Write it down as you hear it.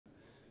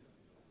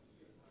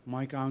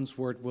Mike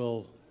Ounsworth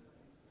will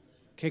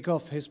kick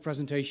off his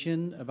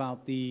presentation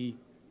about the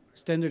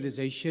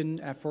standardization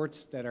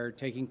efforts that are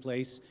taking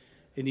place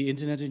in the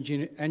Internet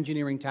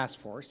Engineering Task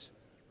Force.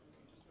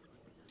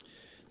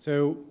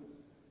 So,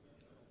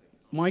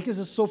 Mike is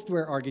a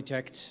software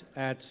architect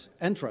at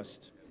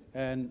Entrust,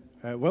 and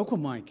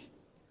welcome, Mike.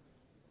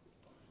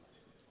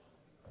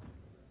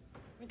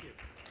 Thank you.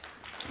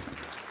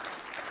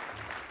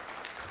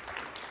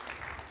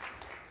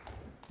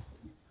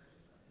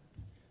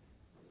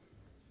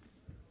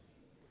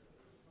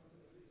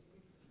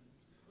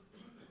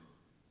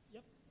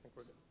 Yep, I think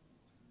we're good.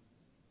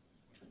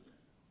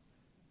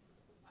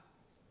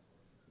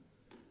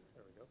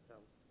 There we go.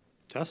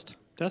 Test,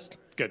 test,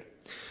 good.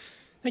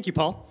 Thank you,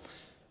 Paul.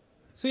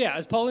 So yeah,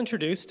 as Paul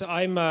introduced,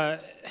 I'm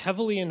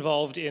heavily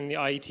involved in the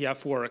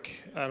IETF work.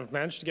 I've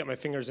managed to get my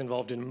fingers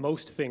involved in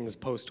most things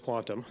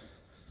post-quantum.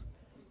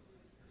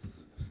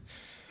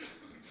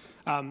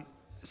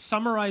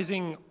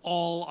 Summarizing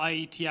all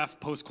IETF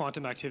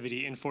post-quantum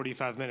activity in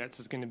 45 minutes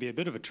is going to be a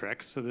bit of a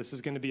trick, so this is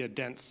going to be a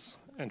dense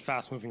and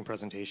fast-moving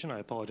presentation. I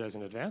apologize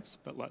in advance,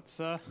 but let's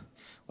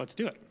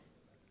do it.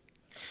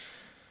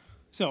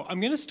 So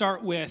I'm going to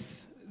start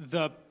with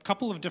the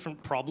couple of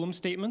different problem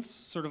statements,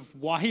 sort of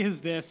why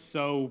is this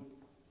so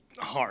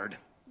hard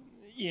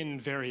in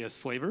various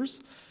flavors,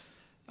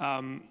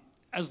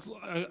 as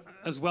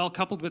well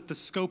coupled with the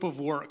scope of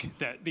work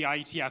that the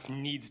IETF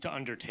needs to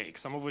undertake,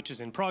 some of which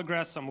is in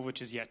progress, some of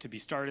which is yet to be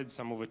started,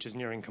 some of which is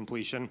nearing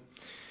completion.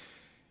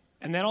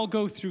 And then I'll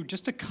go through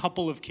just a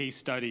couple of case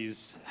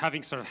studies,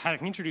 having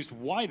introduced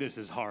why this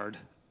is hard.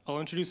 I'll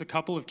introduce a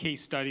couple of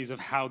case studies of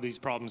how these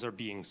problems are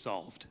being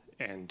solved,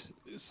 and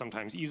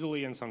sometimes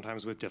easily and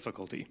sometimes with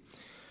difficulty.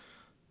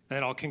 And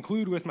then I'll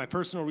conclude with my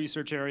personal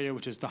research area,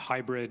 which is the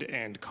hybrid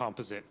and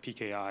composite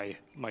PKI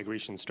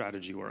migration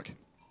strategy work.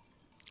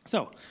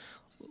 So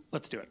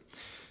let's do it.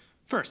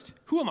 First,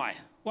 who am I?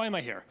 Why am I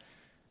here?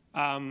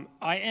 I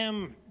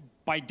am,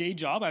 by day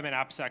job, I'm an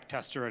AppSec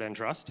tester at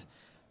Entrust.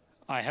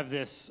 I have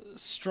this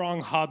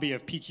strong hobby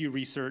of PQ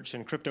research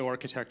and crypto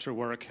architecture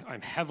work.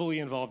 I'm heavily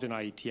involved in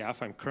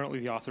IETF. I'm currently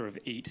the author of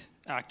 8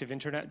 active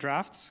internet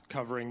drafts,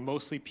 covering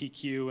mostly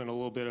PQ and a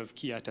little bit of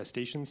key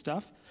attestation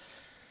stuff.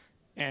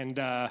 And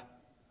I'm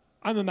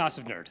a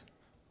massive nerd.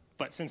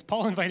 But since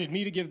Paul invited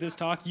me to give this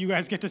talk, you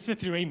guys get to sit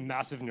through a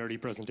massive nerdy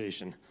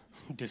presentation.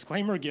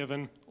 Disclaimer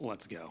given,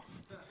 let's go.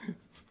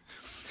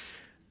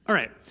 All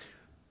right,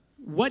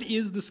 what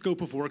is the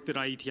scope of work that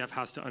IETF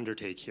has to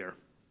undertake here?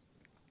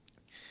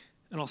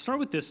 And I'll start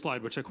with this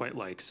slide, which I quite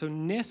like. So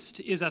NIST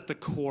is at the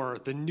core,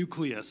 the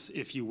nucleus,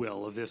 if you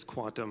will, of this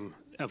quantum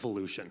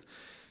evolution.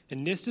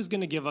 And NIST is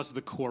going to give us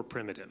the core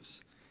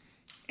primitives.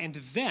 And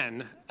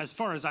then, as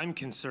far as I'm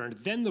concerned,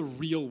 then the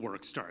real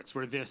work starts,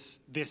 where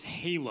this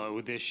halo,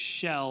 this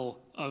shell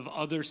of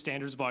other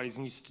standards bodies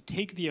needs to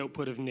take the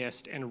output of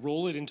NIST and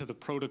roll it into the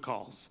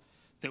protocols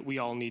that we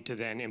all need to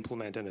then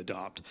implement and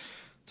adopt.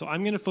 So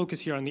I'm going to focus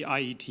here on the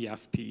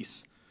IETF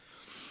piece.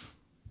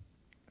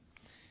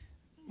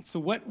 So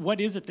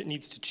what is it that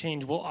needs to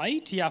change? Well,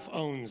 IETF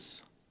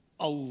owns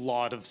a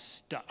lot of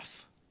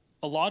stuff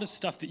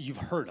that you've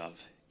heard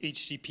of.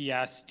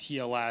 HTTPS,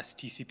 TLS,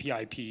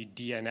 TCP/IP,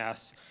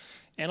 DNS,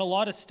 and a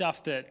lot of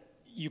stuff that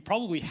you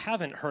probably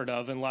haven't heard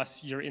of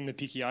unless you're in the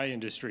PKI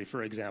industry,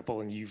 for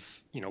example, and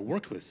you've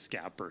worked with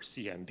SCAP or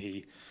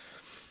CMP.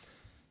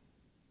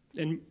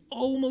 And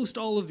almost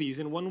all of these,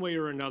 in one way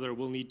or another,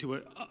 will need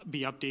to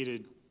be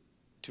updated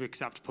to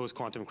accept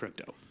post-quantum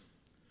crypto.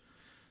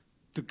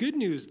 The good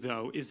news,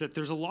 though, is that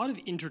there's a lot of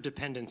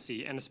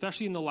interdependency, and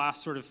especially in the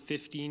last sort of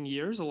 15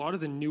 years, a lot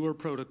of the newer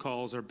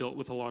protocols are built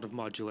with a lot of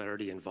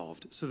modularity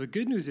involved. So the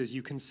good news is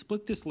you can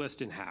split this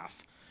list in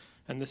half,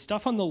 and the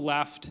stuff on the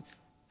left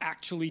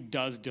actually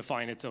does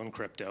define its own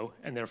crypto,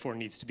 and therefore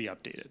needs to be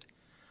updated.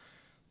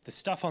 The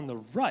stuff on the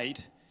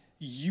right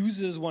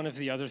uses one of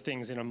the other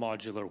things in a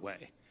modular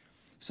way.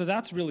 So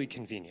that's really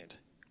convenient.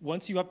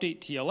 Once you update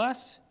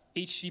TLS,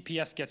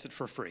 HTTPS gets it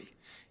for free.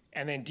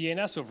 And then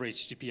DNS over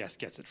HTTPS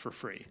gets it for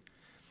free.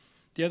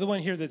 The other one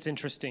here that's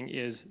interesting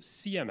is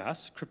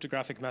CMS,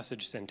 cryptographic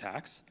message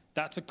syntax.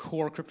 That's a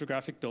core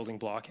cryptographic building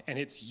block, and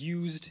it's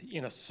used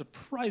in a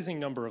surprising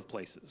number of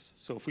places.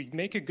 So if we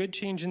make a good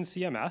change in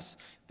CMS,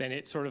 then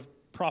it sort of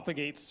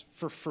propagates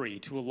for free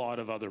to a lot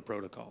of other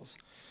protocols.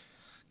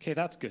 Okay,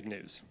 that's good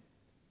news.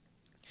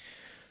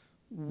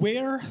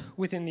 Where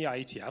within the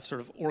IETF, sort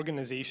of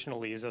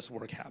organizationally, is this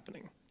work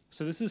happening?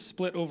 So this is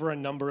split over a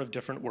number of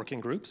different working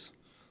groups.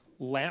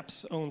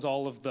 LAMPS owns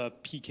all of the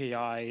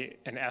PKI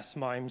and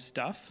SMIME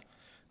stuff.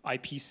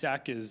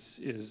 IPsec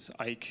is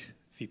IKE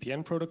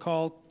VPN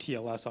protocol.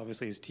 TLS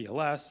obviously is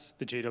TLS.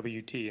 The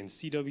JWT and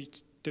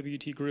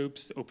CWT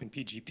groups,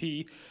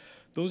 OpenPGP.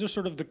 Those are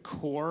sort of the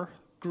core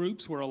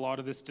groups where a lot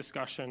of this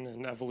discussion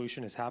and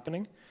evolution is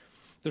happening.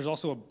 There's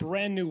also a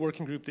brand new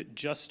working group that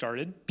just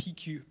started,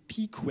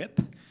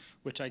 PQIP,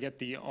 which I get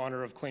the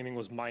honor of claiming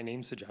was my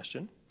name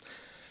suggestion.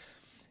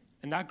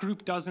 And that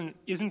group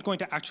isn't going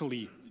to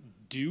actually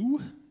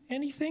do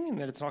anything, and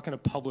that it's not going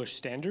to publish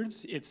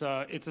standards. It's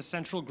a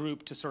central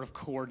group to sort of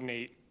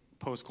coordinate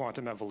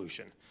post-quantum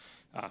evolution.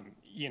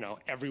 You know,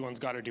 everyone's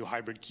got to do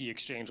hybrid key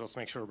exchange. Let's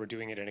make sure we're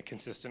doing it in a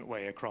consistent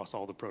way across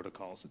all the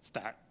protocols. It's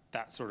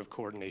that sort of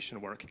coordination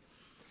work.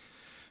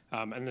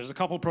 And there's a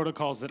couple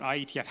protocols that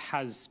IETF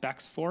has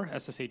specs for,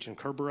 SSH and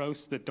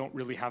Kerberos, that don't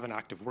really have an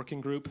active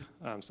working group.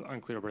 So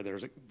unclear where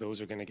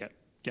those are going to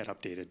get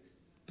updated.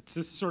 It's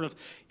this sort of,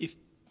 if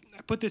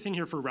I put this in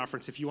here for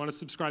reference, if you want to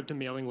subscribe to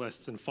mailing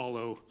lists and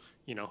follow,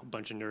 you know, a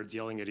bunch of nerds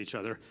yelling at each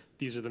other,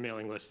 these are the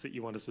mailing lists that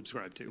you want to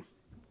subscribe to.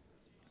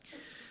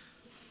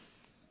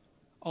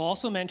 I'll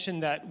also mention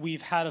that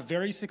we've had a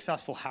very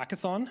successful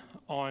hackathon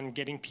on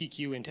getting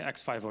PQ into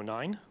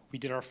X509. We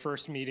did our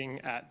first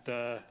meeting at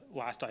the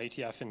last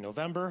IETF in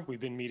November. We've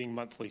been meeting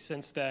monthly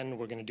since then.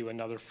 We're going to do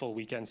another full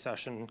weekend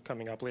session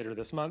coming up later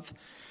this month.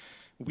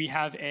 We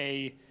have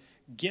a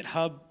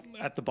GitHub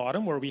at the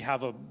bottom where we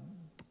have a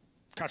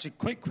actually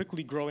quite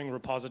quickly growing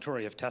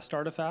repository of test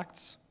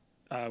artifacts.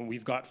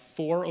 We've got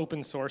 4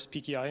 open source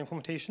PKI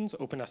implementations,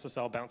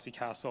 OpenSSL, Bouncy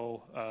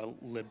Castle,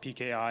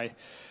 libpki,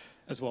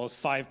 as well as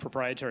 5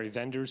 proprietary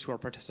vendors who are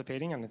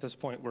participating. And at this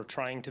point, we're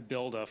trying to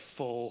build a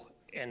full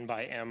N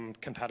by M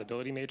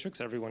compatibility matrix.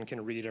 Everyone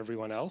can read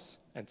everyone else.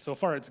 And so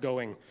far, it's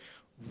going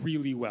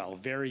really well.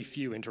 Very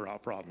few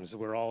interop problems.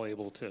 We're all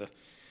able to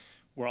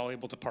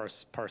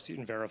parse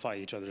and verify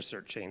each other's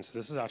cert chains. So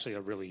this is actually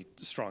a really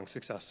strong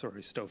success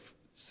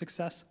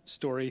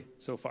story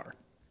so far.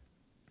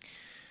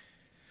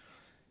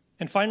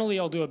 And finally,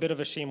 I'll do a bit of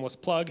a shameless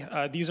plug.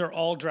 These are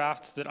all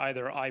drafts that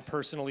either I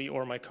personally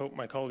or my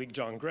colleague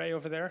John Gray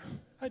over there,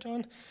 hi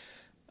John,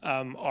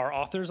 are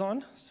authors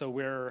on. So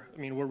we're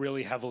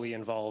really heavily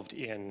involved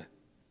in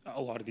a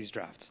lot of these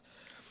drafts.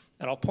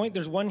 And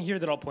there's one here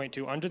that I'll point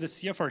to under the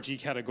CFRG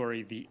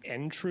category, the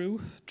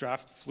NTRU,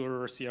 draft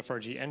Fluor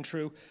CFRG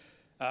NTRU.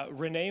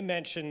 Renee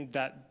mentioned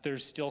that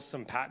there's still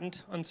some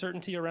patent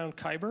uncertainty around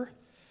Kyber.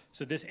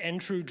 So this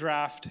NTRU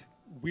draft,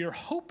 we're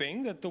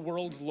hoping that the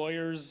world's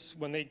lawyers,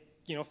 when they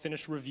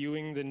finish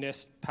reviewing the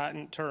NIST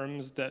patent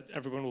terms, that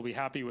everyone will be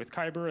happy with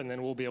Kyber, and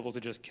then we'll be able to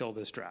just kill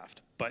this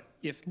draft. But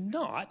if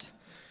not,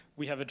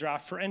 we have a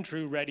draft for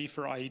NTRU ready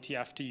for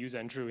IETF to use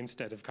NTRU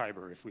instead of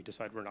Kyber if we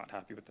decide we're not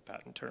happy with the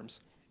patent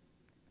terms.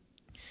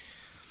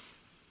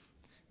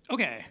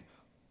 Okay,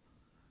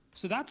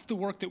 so that's the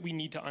work that we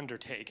need to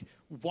undertake.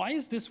 Why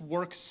is this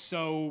work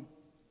so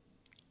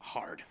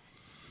hard?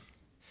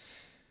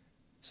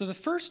 So the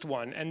first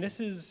one, and this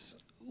is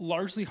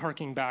largely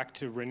harking back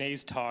to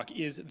Renee's talk,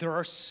 is there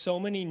are so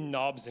many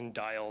knobs and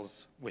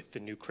dials with the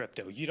new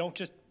crypto. You don't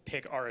just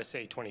pick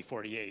RSA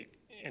 2048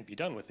 and be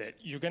done with it.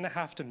 You're going to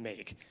have to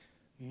make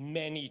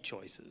many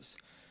choices.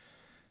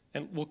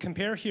 And we'll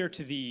compare here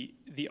to the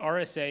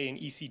RSA and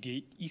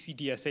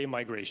ECDSA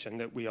migration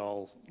that we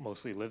all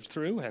mostly lived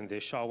through, and the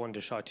SHA-1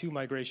 to SHA-2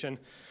 migration.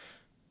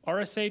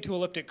 RSA to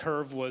elliptic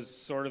curve was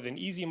sort of an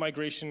easy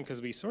migration because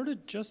we sort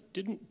of just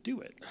didn't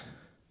do it.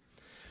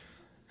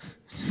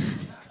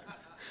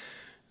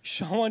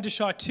 SHA-1 to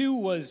SHA-2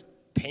 was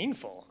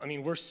painful. I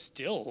mean, we're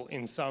still,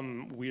 in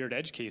some weird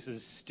edge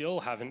cases, still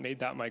haven't made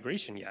that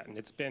migration yet. And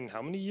it's been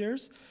how many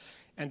years?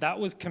 And that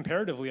was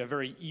comparatively a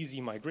very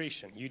easy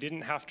migration. You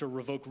didn't have to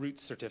revoke root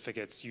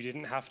certificates. You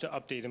didn't have to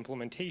update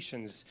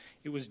implementations.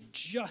 It was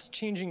just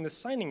changing the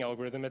signing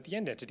algorithm at the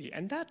end entity.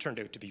 And that turned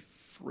out to be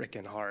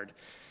frickin' hard.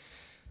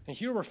 And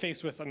here we're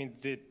faced with, I mean,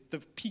 the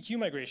PQ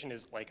migration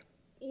is like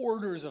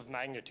orders of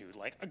magnitude,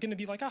 like going to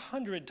be like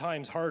 100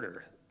 times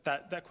harder.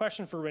 That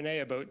question for Renee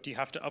about do you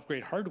have to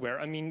upgrade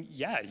hardware? I mean,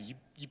 yeah,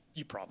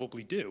 you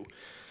probably do.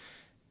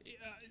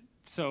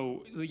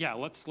 So yeah,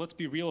 let's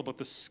be real about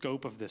the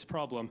scope of this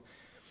problem.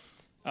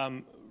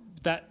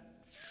 That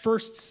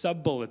first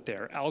sub-bullet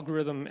there,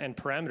 algorithm and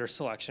parameter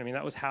selection, I mean,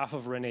 that was half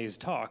of Renee's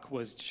talk,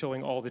 was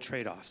showing all the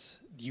trade-offs.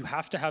 You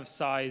have to have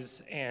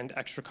size and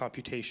extra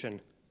computation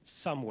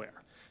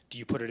somewhere. Do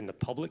you put it in the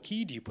public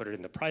key? Do you put it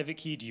in the private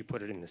key? Do you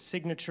put it in the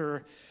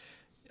signature?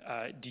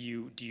 Do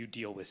you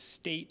deal with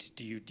state?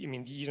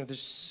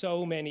 There's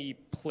so many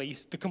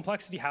places. The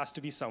complexity has to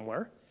be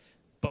somewhere,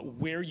 but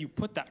where you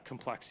put that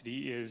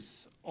complexity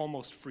is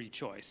almost free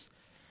choice.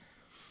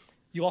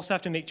 You also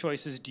have to make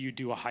choices. Do you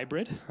do a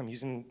hybrid? I'm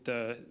using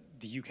the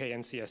UK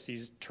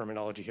NCSC's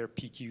terminology here,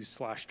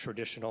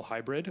 PQ/traditional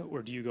hybrid,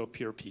 or do you go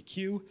pure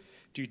PQ?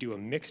 Do you do a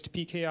mixed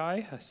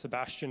PKI?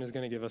 Sebastian is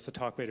going to give us a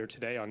talk later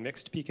today on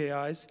mixed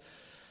PKIs.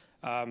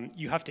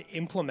 You have to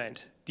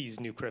implement these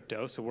new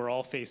crypto, so we're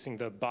all facing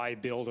the buy,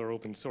 build, or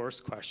open source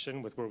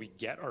question with where we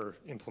get our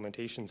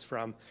implementations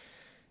from.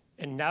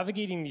 And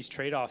navigating these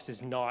trade-offs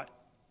is not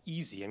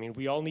easy. I mean,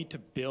 we all need to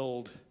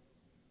build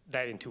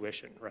that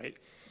intuition, right?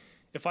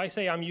 If I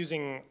say I'm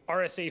using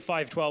RSA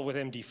 512 with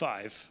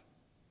MD5,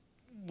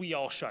 we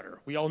all shudder.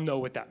 We all know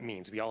what that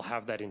means. We all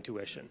have that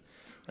intuition.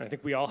 And I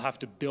think we all have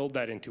to build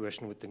that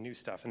intuition with the new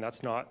stuff, and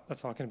that's not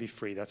going to be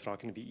free. That's not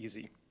going to be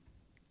easy.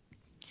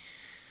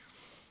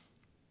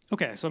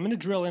 Okay, so I'm going to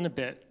drill in a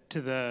bit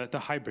to the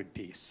hybrid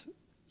piece.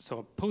 So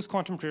a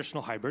post-quantum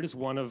traditional hybrid is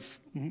one of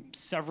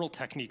several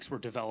techniques we're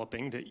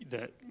developing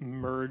that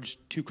merge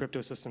two crypto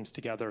systems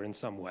together in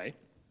some way.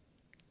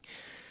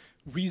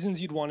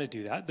 Reasons you'd want to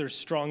do that, there's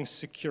strong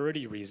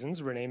security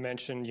reasons. Renee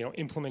mentioned,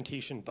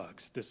 implementation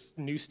bugs. This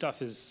new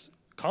stuff is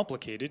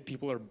complicated.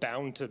 People are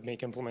bound to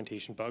make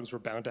implementation bugs. We're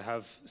bound to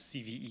have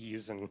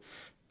CVEs and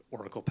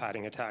Oracle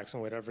padding attacks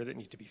and whatever that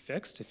need to be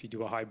fixed. If you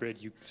do a hybrid,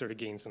 you sort of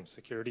gain some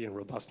security and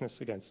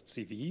robustness against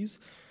CVEs.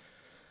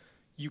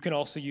 You can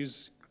also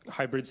use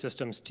hybrid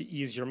systems to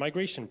ease your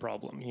migration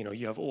problem.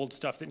 You have old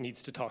stuff that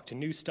needs to talk to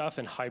new stuff,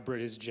 and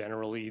hybrid is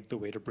generally the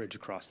way to bridge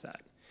across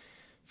that.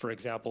 For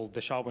example,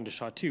 the SHA-1 to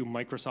SHA-2,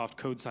 Microsoft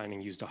code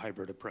signing used a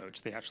hybrid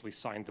approach. They actually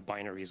signed the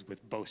binaries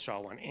with both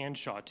SHA-1 and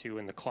SHA-2,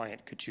 and the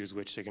client could choose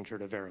which signature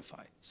to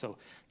verify. So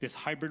this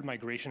hybrid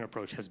migration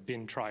approach has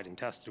been tried and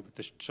tested with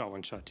the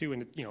SHA-1, SHA-2,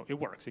 and it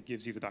works. It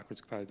gives you the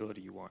backwards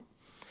compatibility you want.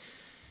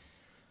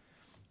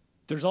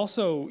 There's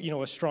also,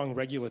 a strong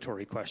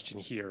regulatory question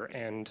here,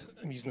 and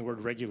I'm using the word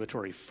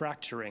regulatory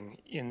fracturing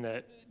in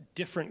that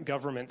different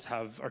governments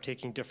are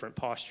taking different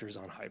postures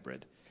on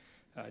hybrid.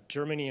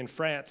 Germany and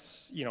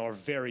France, are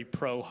very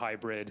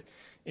pro-hybrid.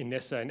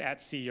 ENISA and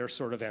ETSI are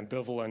sort of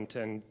ambivalent,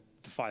 and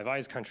the Five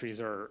Eyes countries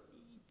are,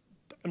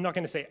 I'm not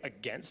going to say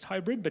against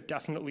hybrid, but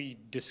definitely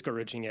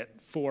discouraging it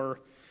for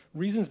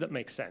reasons that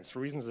make sense,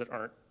 for reasons that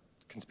aren't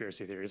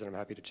conspiracy theories, and I'm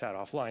happy to chat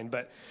offline.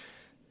 But,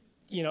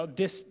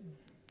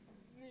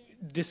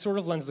 this sort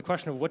of lends the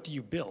question of what do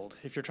you build?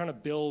 If you're trying to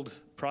build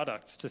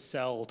products to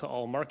sell to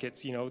all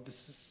markets,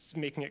 this is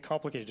making it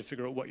complicated to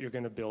figure out what you're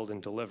going to build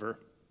and deliver.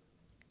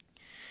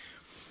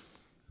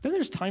 Then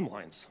there's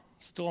timelines.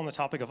 Still on the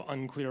topic of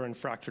unclear and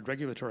fractured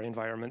regulatory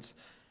environments,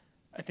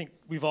 I think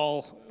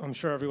I'm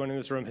sure everyone in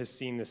this room has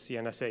seen the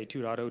CNSA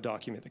 2.0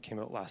 document that came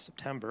out last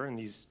September, and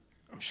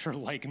I'm sure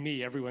like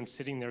me, everyone's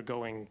sitting there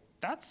going,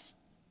 that's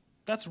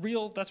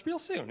real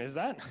soon, is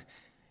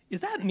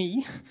that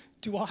me?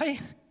 Do I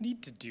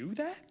need to do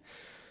that?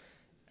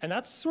 And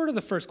that's sort of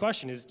the first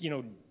question is,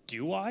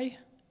 do I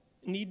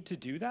need to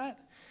do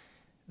that?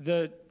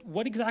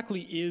 What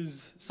exactly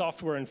is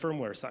software and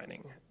firmware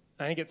signing?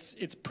 I think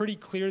it's pretty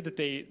clear that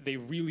they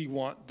really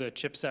want the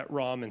chipset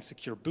ROM and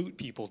secure boot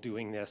people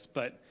doing this,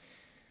 but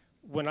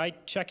when I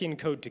check in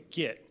code to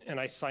Git and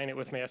I sign it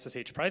with my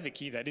SSH private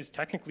key, that is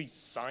technically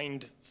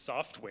signed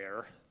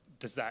software.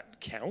 Does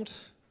that count?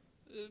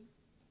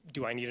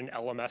 Do I need an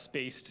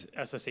LMS-based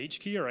SSH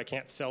key or I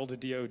can't sell to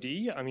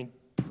DoD? I mean,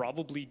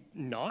 probably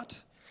not,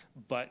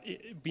 but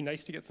it'd be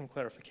nice to get some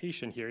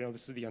clarification here.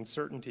 This is the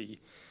uncertainty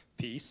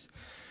piece.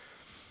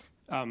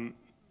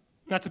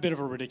 That's a bit of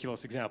a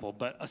ridiculous example,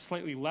 but a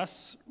slightly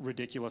less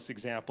ridiculous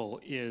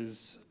example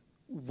is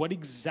what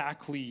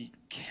exactly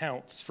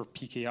counts for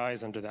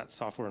PKIs under that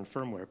software and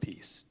firmware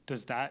piece?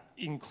 Does that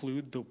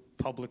include the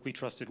publicly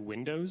trusted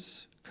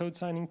Windows code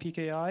signing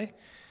PKI?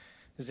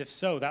 Because if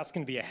so, that's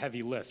going to be a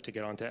heavy lift to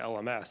get onto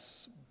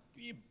LMS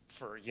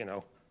for,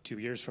 2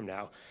 years from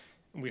now.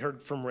 And we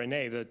heard from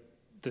Renee that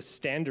the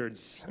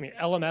standards,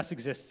 LMS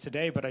exists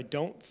today, but I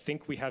don't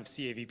think we have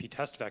CAVP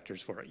test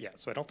vectors for it yet.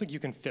 So I don't think you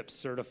can FIPS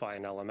certify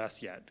an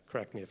LMS yet.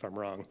 Correct me if I'm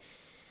wrong.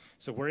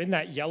 So we're in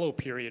that yellow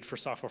period for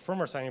software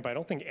firmware signing, but I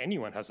don't think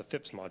anyone has a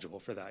FIPS module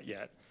for that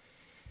yet.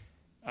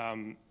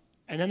 And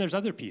then there's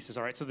other pieces,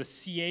 all right? So the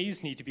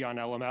CAs need to be on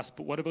LMS,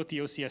 but what about the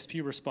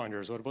OCSP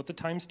responders? What about the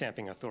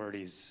timestamping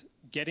authorities?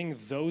 Getting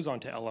those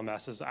onto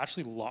LMS is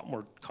actually a lot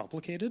more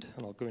complicated,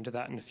 and I'll go into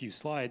that in a few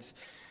slides,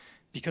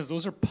 because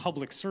those are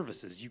public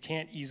services. You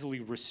can't easily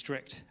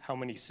restrict how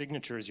many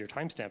signatures your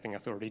timestamping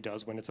authority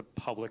does when it's a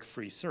public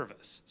free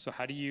service. So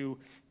how do you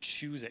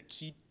choose at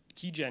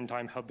keygen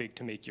time how big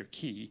to make your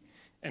key?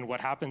 And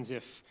what happens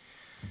if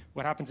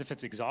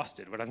it's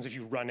exhausted? What happens if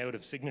you run out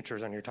of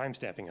signatures on your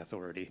timestamping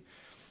authority?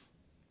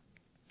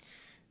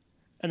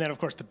 And then, of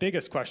course, the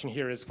biggest question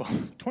here is, well,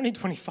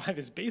 2025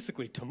 is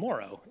basically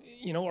tomorrow.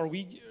 Are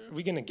we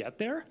going to get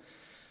there?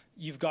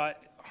 You've got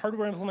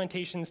hardware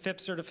implementations,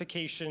 FIPS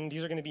certification.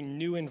 These are going to be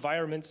new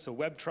environments, so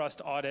web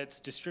trust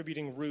audits,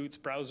 distributing roots,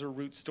 browser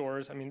root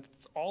stores.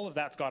 All of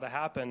that's got to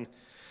happen.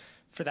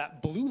 For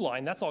that blue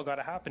line, that's all got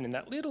to happen in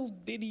that little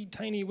bitty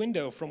tiny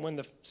window from when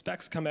the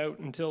specs come out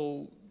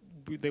until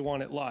they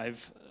want it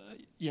live.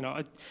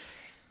 Let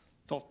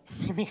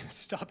me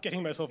stop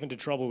getting myself into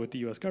trouble with the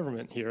U.S.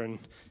 government here and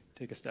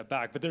take a step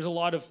back. But there's a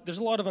lot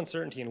of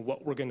uncertainty in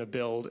what we're going to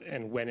build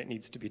and when it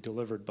needs to be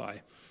delivered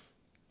by.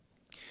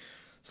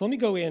 So let me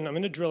go in. I'm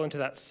going to drill into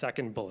that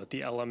second bullet,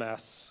 the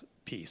LMS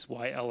piece,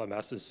 why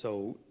LMS is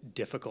so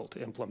difficult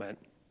to implement.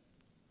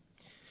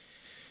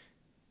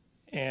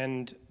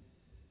 And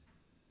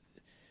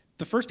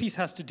the first piece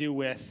has to do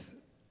with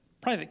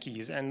private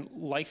keys and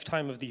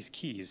lifetime of these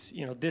keys.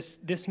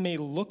 This may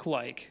look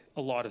like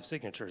a lot of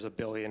signatures, 1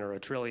 billion or 1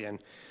 trillion,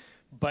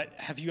 but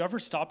have you ever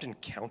stopped and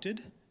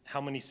counted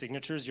how many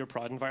signatures your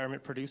prod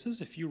environment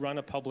produces? If you run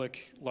a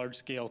public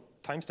large-scale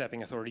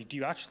timestamping authority, do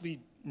you actually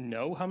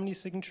know how many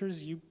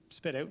signatures you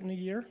spit out in a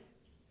year?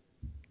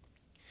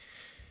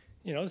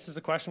 This is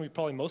a question we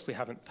probably mostly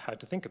haven't had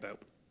to think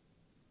about.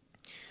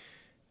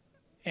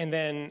 And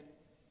then,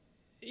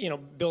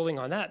 building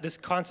on that, this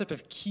concept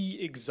of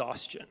key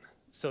exhaustion.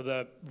 So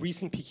the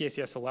recent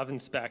PKCS 11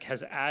 spec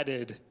has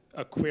added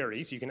a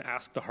query, so you can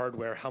ask the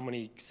hardware how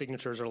many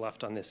signatures are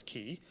left on this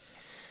key.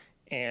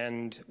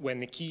 And when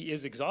the key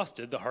is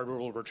exhausted, the hardware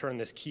will return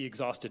this key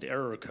exhausted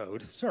error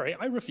code. Sorry,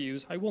 I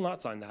refuse, I will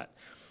not sign that.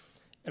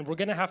 And we're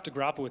gonna have to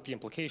grapple with the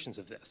implications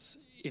of this.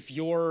 If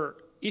your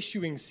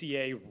issuing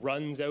CA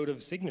runs out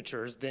of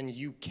signatures, then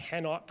you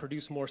cannot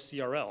produce more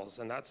CRLs,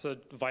 and that's a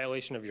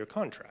violation of your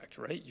contract,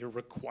 right? You're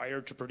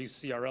required to produce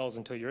CRLs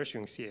until your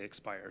issuing CA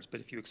expires, but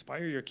if you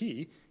expire your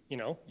key,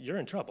 you're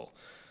in trouble.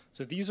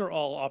 So these are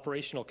all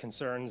operational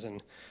concerns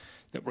and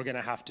that we're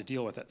gonna have to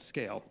deal with at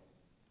scale.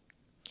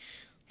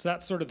 So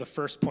that's sort of the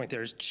first point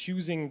there, is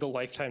choosing the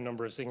lifetime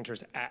number of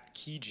signatures at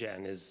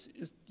keygen is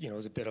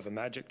a bit of a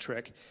magic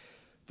trick.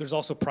 There's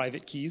also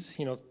private keys.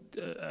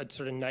 A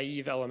sort of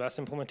naive LMS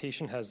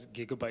implementation has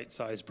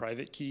gigabyte-sized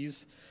private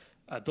keys.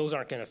 Those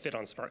aren't going to fit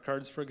on smart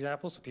cards, for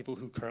example. So people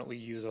who currently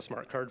use a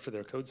smart card for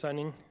their code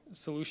signing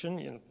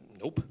solution,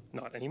 nope,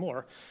 not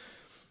anymore.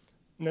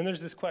 And then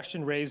there's this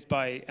question raised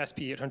by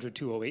SP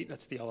 800-208,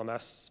 that's the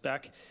LMS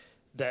spec,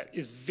 that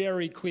is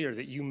very clear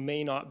that you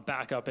may not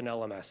back up an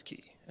LMS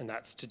key. And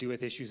that's to do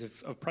with issues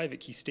of private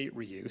key state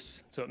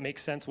reuse. So it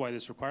makes sense why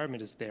this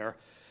requirement is there.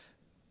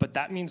 But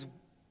that means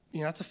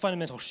that's a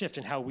fundamental shift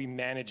in how we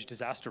manage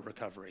disaster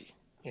recovery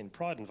in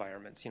prod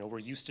environments. We're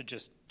used to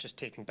just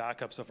taking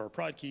backups of our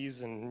prod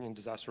keys, and in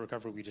disaster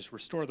recovery, we just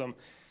restore them.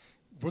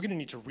 We're gonna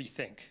need to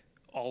rethink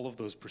all of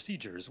those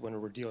procedures when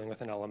we're dealing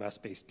with an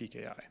LMS-based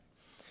PKI.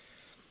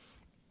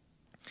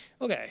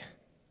 Okay,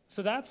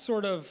 so that's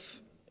sort of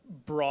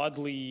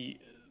broadly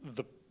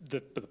the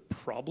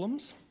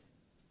problems.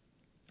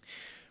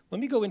 Let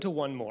me go into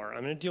one more.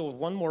 I'm gonna deal with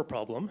one more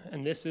problem,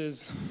 and this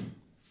is,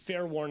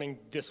 fair warning,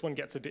 this one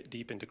gets a bit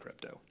deep into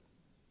crypto.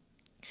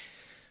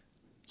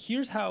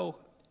 Here's how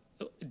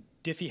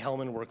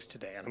Diffie-Hellman works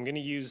today, and I'm going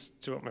to use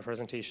throughout my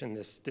presentation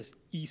this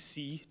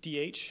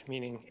ECDH,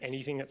 meaning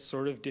anything that's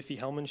sort of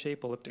Diffie-Hellman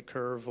shape, elliptic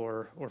curve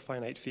or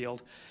finite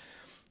field.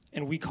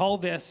 And we call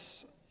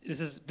this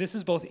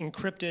is both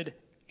encrypted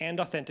and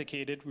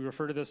authenticated. We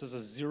refer to this as a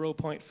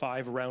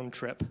 0.5 round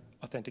trip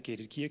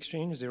authenticated key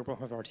exchange,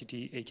 0.5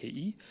 RTT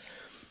AKE.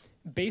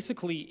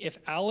 Basically, if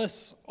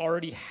Alice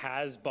already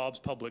has Bob's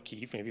public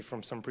key, maybe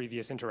from some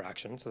previous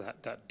interaction, so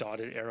that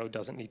dotted arrow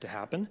doesn't need to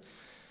happen,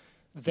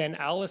 then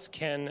Alice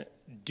can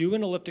do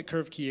an elliptic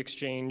curve key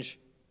exchange,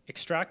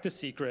 extract the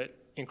secret,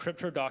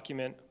 encrypt her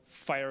document,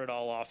 fire it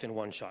all off in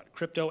one shot.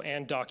 Crypto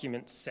and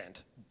document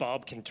sent.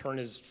 Bob can turn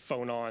his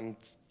phone on,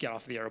 get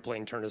off the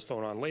airplane, turn his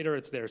phone on later,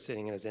 it's there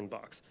sitting in his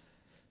inbox.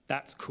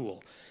 That's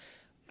cool.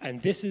 And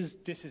this is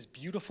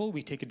beautiful.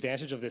 We take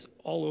advantage of this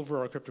all over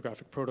our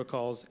cryptographic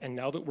protocols, and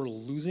now that we're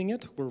losing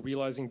it, we're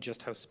realizing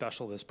just how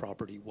special this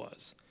property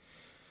was.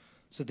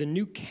 So the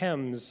new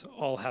chems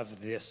all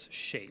have this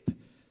shape.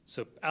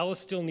 So Alice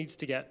still needs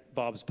to get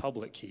Bob's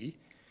public key.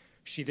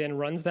 She then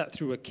runs that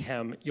through a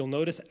chem. You'll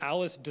notice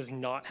Alice does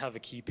not have a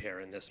key pair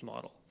in this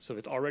model, so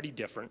it's already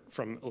different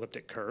from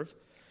elliptic curve.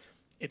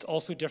 It's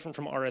also different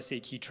from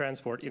RSA key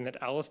transport in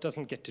that Alice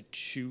doesn't get to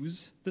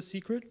choose the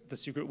secret. The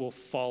secret will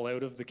fall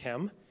out of the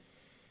chem.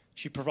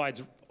 She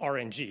provides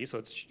RNG,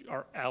 so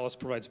Alice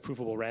provides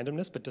provable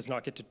randomness, but does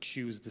not get to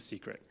choose the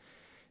secret.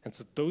 And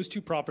so those two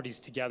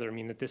properties together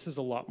mean that this is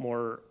a lot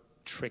more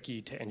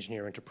tricky to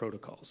engineer into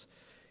protocols.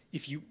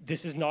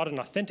 This is not an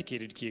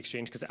authenticated key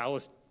exchange because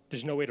Alice,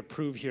 there's no way to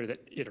prove here that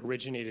it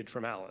originated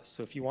from Alice.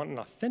 So if you want an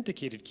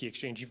authenticated key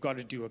exchange, you've got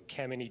to do a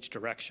chem in each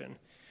direction.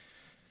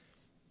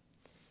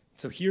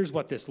 So here's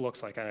what this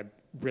looks like. I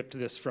ripped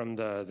this from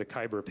the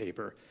Kyber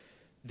paper.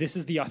 This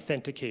is the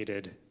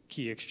authenticated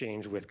key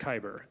exchange with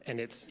Kyber, and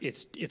it's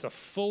a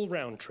full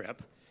round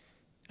trip,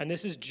 and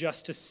this is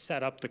just to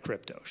set up the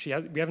crypto.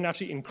 We haven't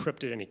actually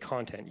encrypted any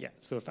content yet.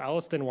 So if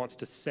Alice then wants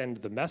to send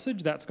the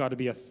message, that's got to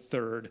be a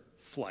third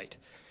flight.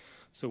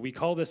 So we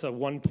call this a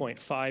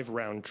 1.5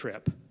 round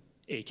trip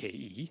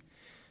AKE.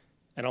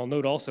 And I'll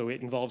note also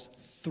it involves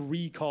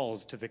 3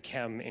 calls to the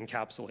chem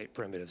encapsulate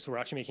primitive. So we're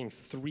actually making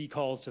 3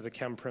 calls to the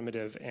chem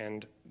primitive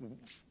and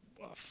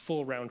a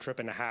full round trip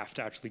and a half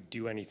to actually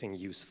do anything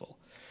useful.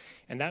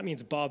 And that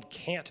means Bob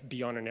can't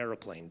be on an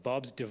airplane.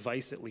 Bob's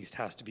device at least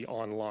has to be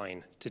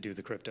online to do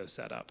the crypto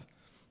setup.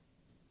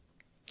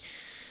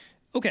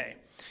 Okay,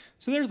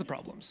 so there's the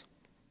problems.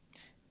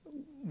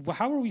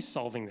 How are we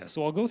solving this?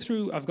 So I'll go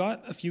through, I've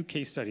got a few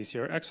case studies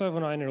here.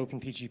 X509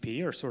 and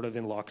OpenPGP are sort of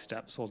in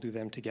lockstep, so I'll do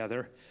them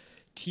together.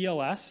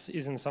 TLS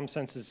is in some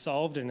senses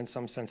solved and in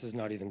some senses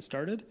not even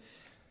started.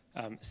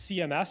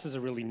 CMS is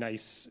a really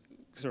nice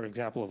sort of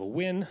example of a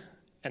win.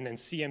 And then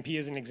CMP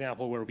is an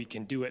example where we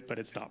can do it, but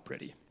it's not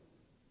pretty.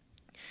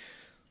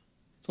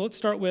 So let's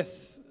start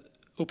with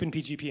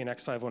OpenPGP and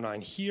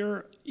X509.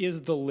 Here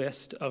is the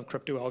list of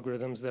crypto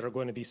algorithms that are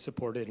going to be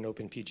supported in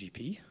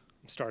OpenPGP.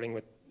 I'm starting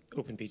with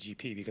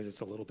OpenPGP because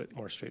it's a little bit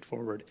more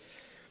straightforward.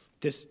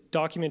 This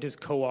document is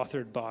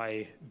co-authored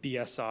by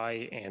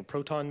BSI and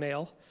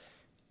ProtonMail.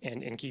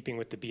 And in keeping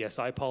with the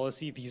BSI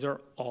policy, these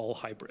are all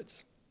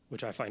hybrids,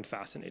 which I find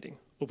fascinating.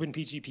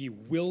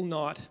 OpenPGP will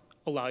not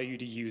allow you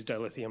to use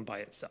dilithium by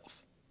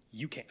itself.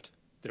 You can't.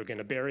 They're going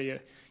to bury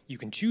it. You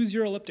can choose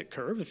your elliptic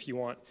curve if you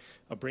want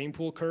a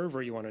brainpool curve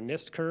or you want a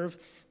NIST curve.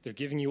 They're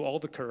giving you all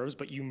the curves,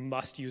 but you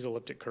must use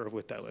elliptic curve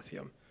with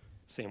dilithium.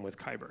 Same with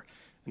Kyber.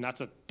 And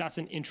that's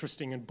an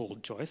interesting and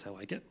bold choice. I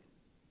like it.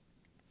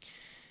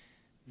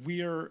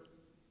 We're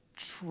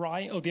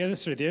trying, the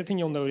other thing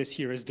you'll notice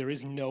here is there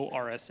is no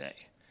RSA.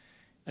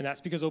 And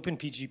that's because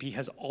OpenPGP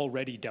has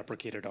already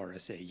deprecated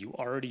RSA. You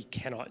already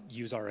cannot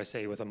use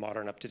RSA with a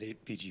modern,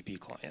 up-to-date PGP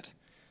client.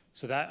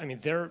 So that, I mean,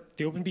 the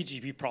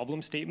OpenPGP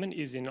problem statement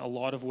is in a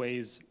lot of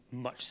ways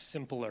much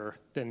simpler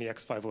than the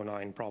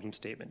X509 problem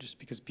statement, just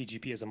because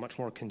PGP is a much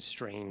more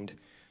constrained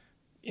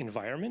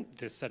environment.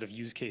 This set of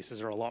use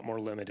cases are a lot more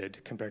limited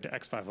compared to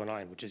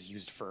X509, which is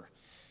used for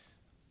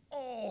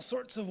all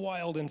sorts of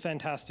wild and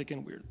fantastic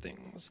and weird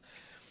things.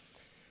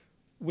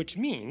 Which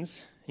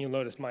means, you'll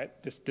notice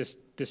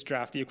this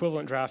draft, the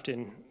equivalent draft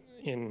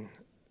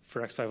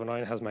for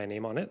X509 has my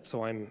name on it,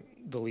 so I'm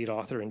the lead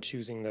author in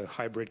choosing the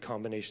hybrid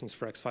combinations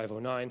for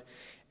X509,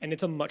 and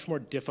it's a much more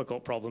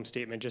difficult problem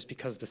statement just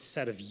because the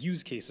set of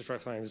use cases for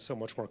X509 is so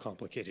much more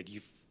complicated.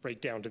 You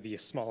right down to the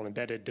small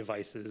embedded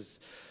devices,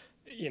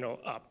 you know,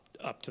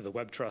 up to the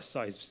WebTrust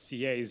size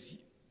CAs.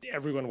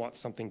 Everyone wants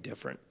something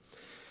different.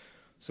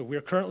 So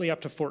we're currently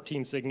up to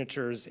 14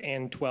 signatures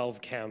and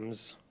 12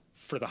 chems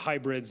for the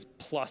hybrids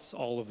plus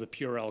all of the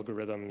pure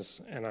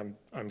algorithms, and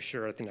I'm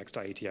sure at the next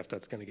IETF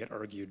that's going to get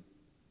argued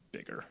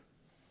bigger.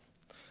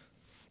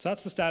 So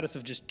that's the status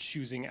of just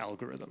choosing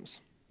algorithms.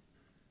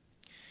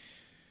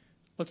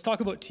 Let's talk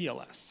about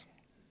TLS.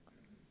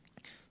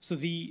 So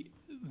the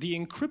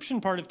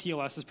encryption part of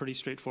TLS is pretty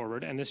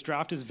straightforward, and this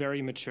draft is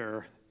very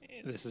mature.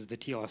 This is the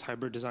TLS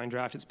hybrid design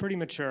draft. It's pretty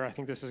mature. I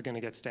think this is going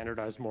to get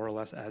standardized more or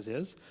less as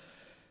is.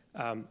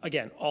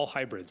 Again, all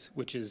hybrids,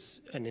 which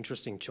is an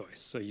interesting choice.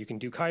 So you can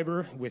do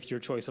Kyber with your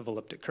choice of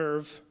elliptic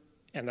curve,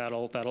 and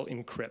that'll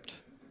encrypt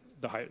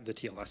the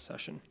TLS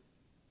session.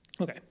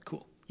 Okay,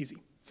 cool, easy.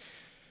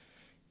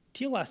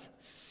 TLS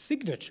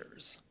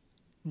signatures,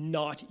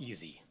 not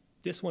easy.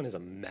 This one is a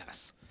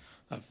mess.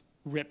 I've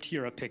ripped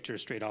here a picture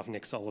straight off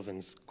Nick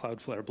Sullivan's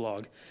Cloudflare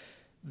blog.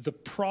 The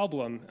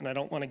problem, and I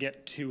don't want to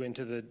get too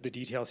into the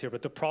details here,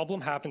 but the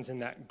problem happens in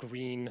that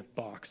green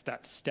box,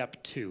 that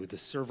step 2, the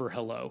server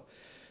hello.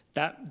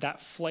 That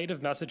flight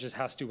of messages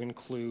has to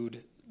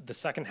include the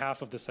second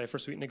half of the cipher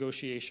suite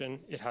negotiation.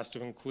 It has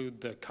to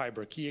include the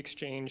Kyber key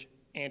exchange,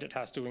 and it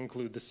has to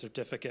include the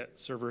certificate,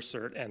 server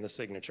cert, and the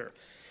signature.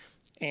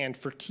 And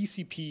for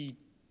TCP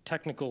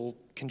technical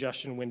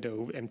congestion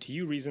window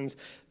MTU reasons,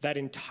 that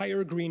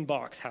entire green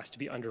box has to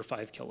be under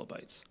 5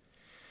 kilobytes.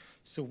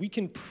 So we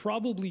can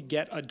probably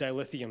get a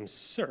dilithium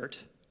cert,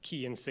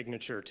 key and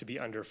signature, to be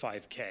under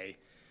 5K,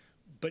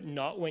 but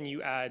not when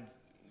you add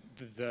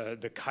the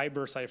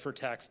Kyber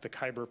ciphertext, the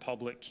Kyber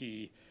public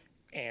key,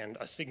 and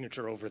a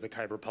signature over the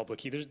Kyber public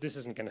key. This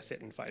isn't going to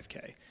fit in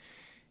 5K.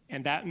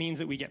 And that means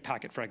that we get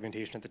packet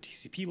fragmentation at the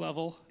TCP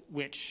level,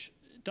 which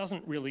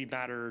doesn't really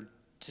matter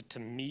to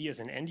me as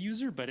an end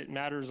user, but it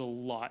matters a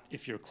lot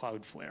if you're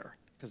Cloudflare,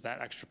 because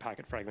that extra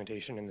packet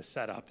fragmentation in the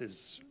setup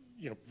is,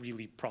 you know,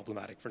 really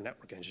problematic for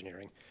network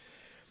engineering.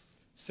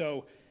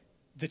 So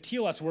the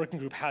TLS working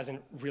group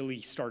hasn't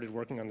really started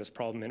working on this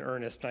problem in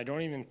earnest, and I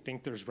don't even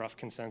think there's rough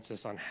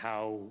consensus on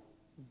how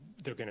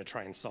they're going to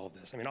try and solve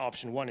this. I mean,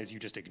 option 1 is you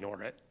just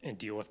ignore it and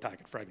deal with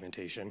packet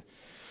fragmentation.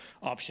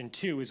 Option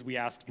 2 is we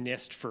ask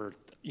NIST for,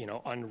 you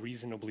know,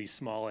 unreasonably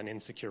small and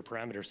insecure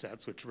parameter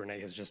sets, which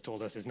Renee has just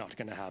told us is not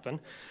going to happen.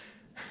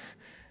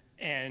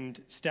 And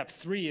step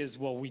 3 is,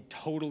 well, we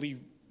totally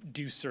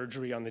do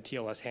surgery on the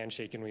TLS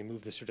handshake and we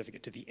move the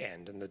certificate to the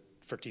end. And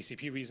for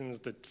TCP reasons,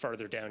 the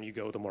farther down you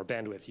go, the more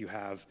bandwidth you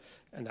have,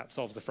 and that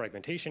solves the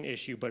fragmentation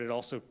issue, but it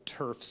also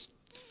turfs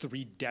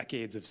 3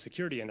 decades of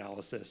security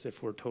analysis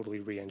if we're totally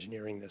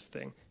re-engineering this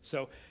thing.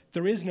 So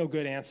there is no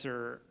good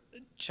answer.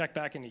 Check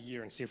back in a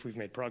year and see if we've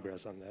made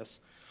progress on this.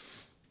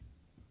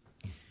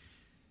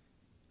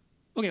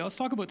 Okay, let's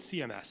talk about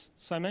CMS.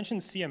 So I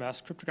mentioned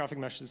CMS, cryptographic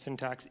message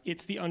syntax.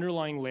 It's the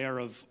underlying layer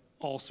of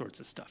all sorts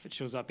of stuff. It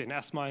shows up in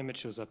SMIME, it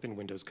shows up in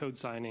Windows code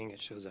signing,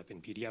 it shows up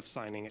in PDF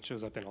signing, it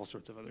shows up in all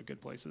sorts of other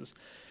good places.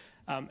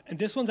 And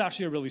this one's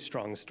actually a really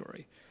strong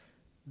story.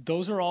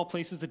 Those are all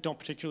places that don't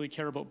particularly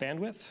care about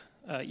bandwidth.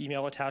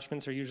 Email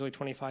attachments are usually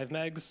 25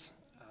 megs.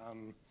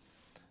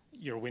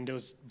 Your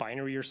Windows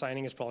binary you're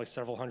signing is probably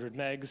several hundred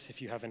megs.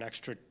 If you have an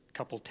extra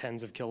couple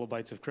tens of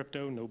kilobytes of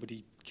crypto,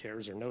 nobody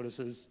cares or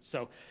notices.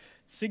 So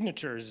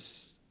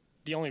signatures,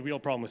 the only real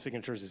problem with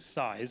signatures is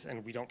size,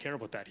 and we don't care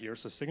about that here,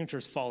 so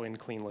signatures fall in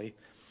cleanly.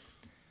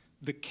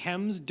 The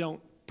chems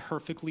don't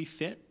perfectly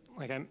fit,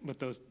 like with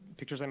those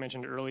pictures I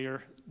mentioned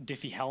earlier.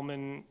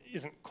 Diffie-Hellman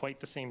isn't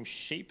quite the same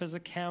shape as a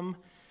chem,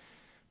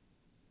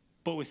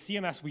 but with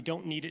CMS, we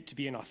don't need it to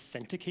be an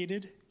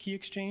authenticated key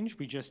exchange,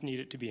 we just need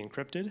it to be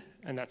encrypted,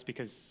 and that's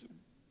because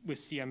with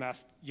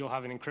CMS, you'll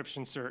have an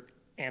encryption cert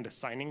and a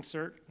signing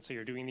cert, so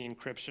you're doing the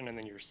encryption and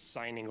then you're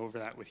signing over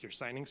that with your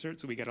signing cert,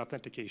 so we get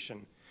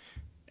authentication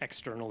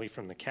externally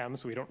from the chem,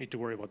 so we don't need to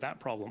worry about that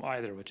problem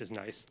either, which is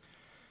nice.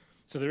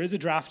 So there is a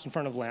draft in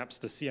front of LAMPS,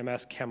 the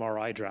CMS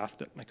ChemRI draft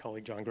that my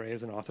colleague John Gray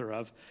is an author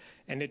of,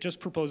 and it just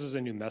proposes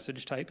a new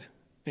message type.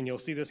 And you'll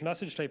see this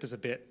message type is a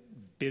bit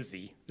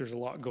busy. There's a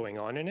lot going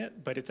on in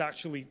it, but it's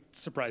actually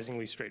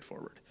surprisingly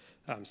straightforward.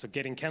 So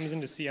getting chems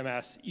into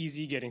CMS,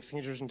 easy. Getting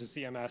signatures into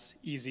CMS,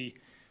 easy.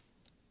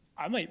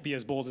 I might be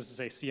as bold as to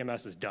say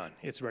CMS is done.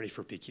 It's ready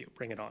for PQ.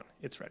 Bring it on.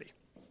 It's ready.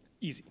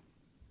 Easy.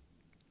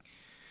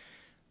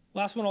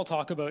 Last one I'll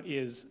talk about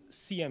is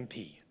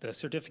CMP, the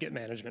Certificate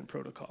Management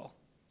Protocol.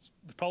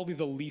 It's probably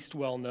the least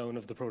well-known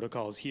of the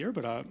protocols here,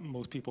 but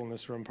most people in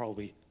this room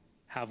probably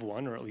have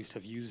one or at least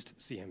have used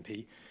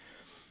CMP.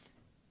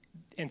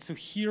 And so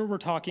here we're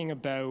talking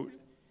about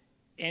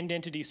end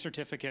entity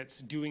certificates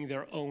doing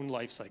their own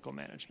lifecycle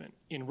management,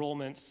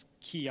 enrollments,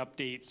 key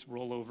updates,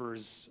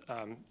 rollovers,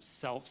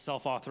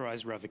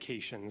 self-authorized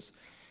revocations,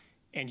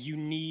 and you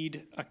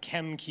need a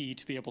chem key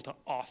to be able to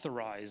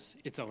authorize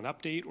its own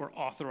update or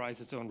authorize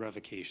its own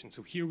revocation.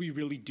 So here we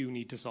really do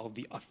need to solve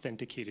the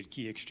authenticated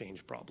key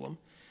exchange problem.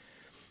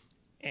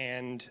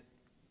 And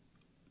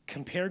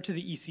compared to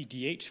the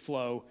ECDH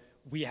flow,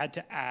 we had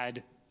to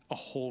add a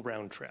whole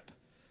round trip.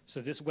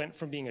 So this went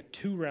from being a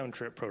 2 round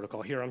trip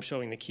protocol. Here I'm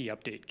showing the key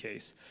update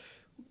case.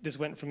 This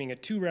went from being a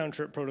 2 round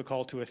trip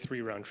protocol to a 3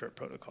 round trip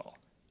protocol.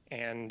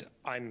 And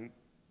I'm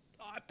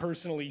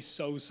personally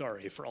so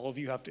sorry for all of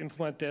you who have to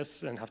implement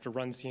this and have to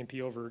run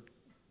CMP over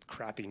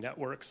crappy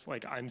networks.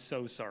 Like, I'm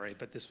so sorry,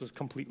 but this was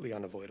completely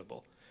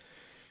unavoidable.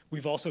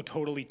 We've also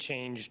totally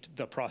changed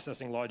the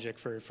processing logic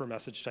for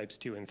message types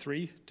 2 and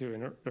 3,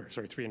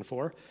 3 and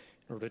 4,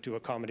 in order to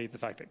accommodate the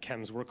fact that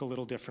chems work a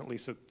little differently.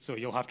 So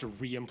you'll have to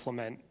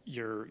re-implement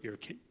your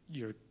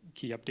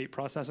key update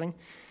processing.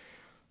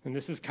 And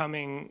this is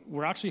coming,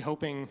 we're actually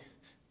hoping,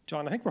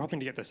 John, I think we're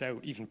hoping to get this out,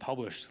 even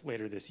published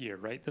later this year,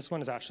 right? This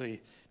one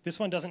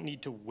doesn't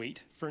need to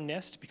wait for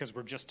NIST because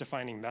we're just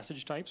defining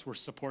message types. We're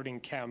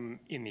supporting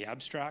chem in the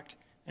abstract,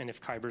 and if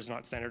Kyber's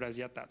not standardized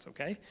yet, that's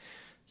okay.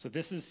 So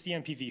this is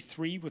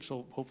CMPv3, which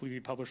will hopefully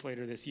be published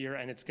later this year,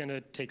 and it's gonna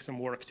take some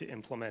work to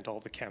implement all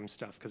the chem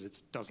stuff because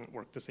it doesn't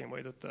work the same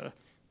way that the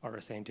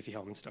RSA and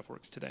Diffie-Hellman stuff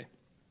works today.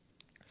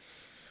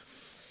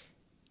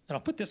 And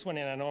I'll put this one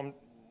in, I know I'm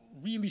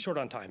really short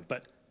on time,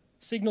 but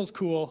Signal's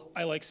cool.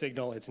 I like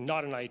Signal. It's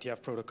not an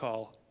IETF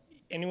protocol.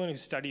 Anyone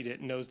who's studied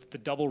it knows that the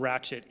double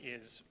ratchet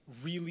is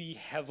really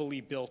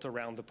heavily built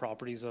around the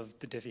properties of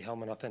the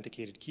Diffie-Hellman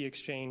authenticated key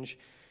exchange,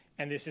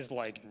 and this is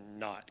like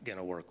not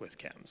gonna work with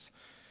chems.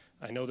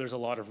 I know there's a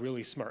lot of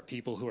really smart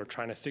people who are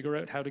trying to figure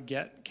out how to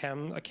get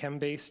a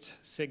chem-based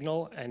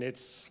Signal, and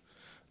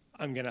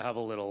I'm gonna have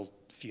a little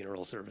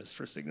funeral service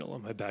for Signal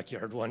in my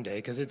backyard one day,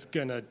 because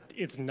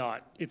there's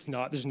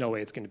no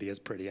way it's gonna be as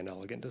pretty and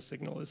elegant as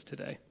Signal is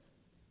today.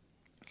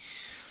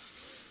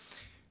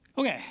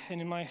 Okay,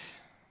 and in my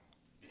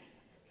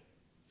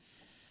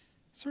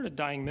sort of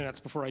dying minutes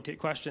before I take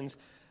questions,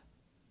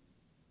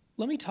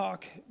 let me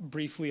talk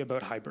briefly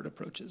about hybrid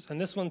approaches. And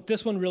this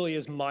one really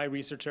is my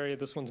research area.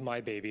 This one's my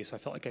baby, so I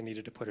felt like I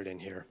needed to put it in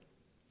here.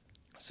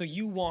 So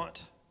you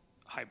want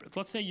hybrids.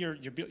 Let's say you're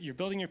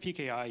building your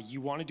PKI.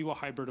 You want to do a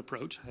hybrid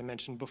approach. I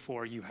mentioned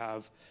before you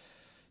have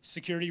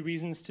security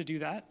reasons to do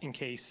that in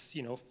case,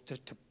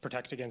 to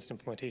protect against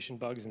implementation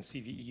bugs and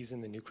CVEs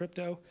in the new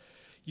crypto.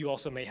 You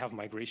also may have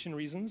migration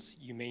reasons.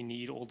 You may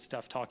need old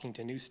stuff talking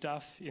to new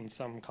stuff in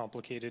some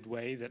complicated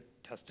way that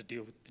has to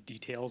deal with the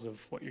details of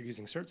what you're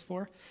using certs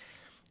for.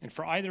 And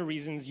for either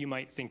reasons, you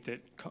might think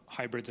that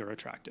hybrids are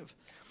attractive.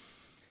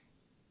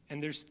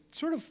 And there's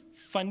sort of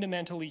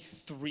fundamentally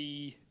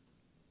 3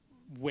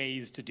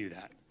 ways to do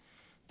that.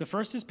 The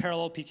first is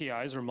parallel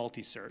PKIs or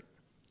multi-cert.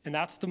 And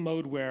that's the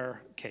mode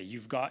where, okay,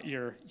 you've got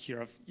here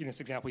in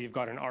this example, you've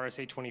got an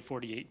RSA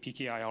 2048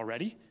 PKI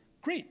already.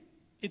 Great.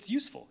 It's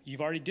useful.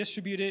 You've already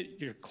distributed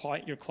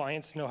it. Your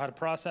clients know how to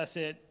process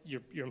it.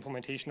 Your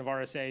implementation of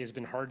RSA has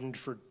been hardened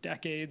for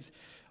decades.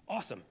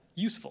 Awesome.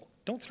 Useful.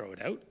 Don't throw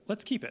it out.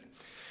 Let's keep it.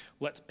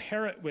 Let's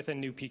pair it with a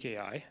new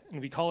PKI.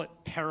 And we call it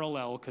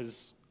parallel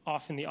because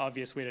often the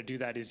obvious way to do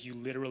that is you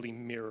literally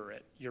mirror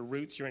it. Your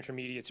roots, your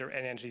intermediates, your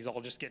end entities all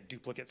just get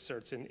duplicate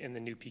certs in the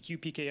new PQ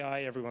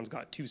PKI. Everyone's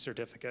got 2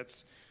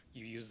 certificates.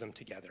 You use them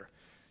together.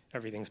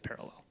 Everything's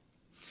parallel.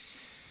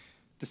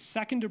 The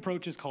second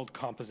approach is called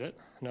composite,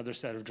 another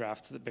set of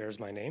drafts that bears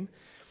my name.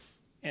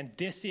 And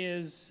this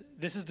is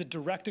the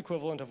direct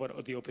equivalent of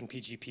what the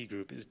OpenPGP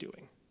group is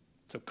doing.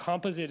 So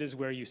composite is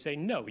where you say,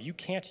 no, you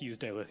can't use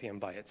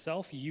dilithium by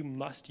itself. You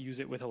must use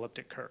it with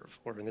elliptic curve,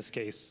 or in this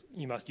case,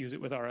 you must use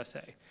it with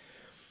RSA.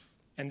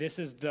 And this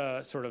is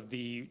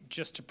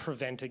just to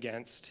prevent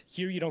against,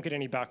 here you don't get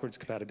any backwards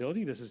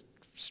compatibility. This is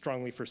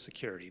strongly for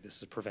security.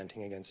 This is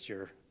preventing against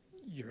your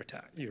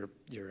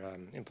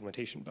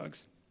implementation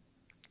bugs.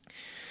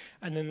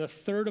 And then the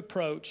third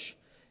approach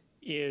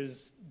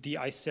is the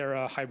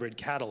Icera hybrid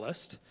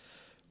catalyst,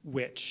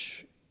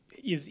 which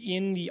is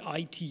in the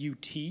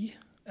ITUT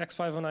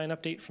X509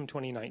 update from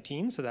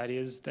 2019. So that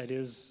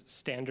is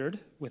standard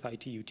with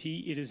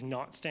ITUT. It is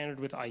not standard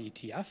with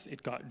IETF.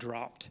 It got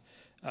dropped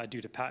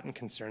due to patent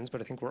concerns,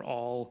 but I think we're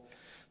all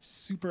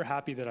Super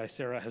happy that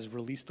Icera has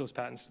released those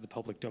patents to the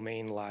public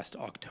domain last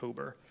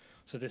October.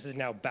 So this is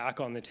now back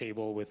on the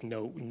table with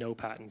no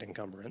patent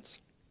encumbrance.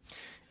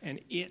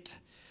 And it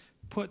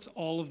puts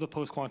all of the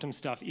post-quantum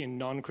stuff in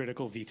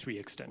non-critical V3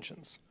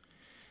 extensions.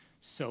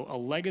 So a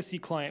legacy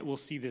client will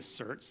see this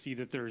cert, see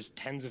that there's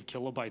tens of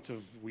kilobytes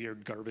of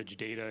weird garbage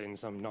data in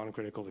some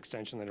non-critical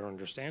extension that I don't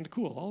understand.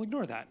 Cool, I'll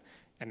ignore that.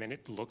 And then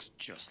it looks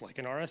just like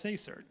an RSA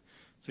cert.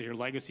 So your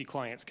legacy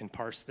clients can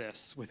parse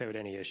this without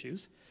any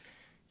issues.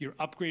 Your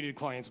upgraded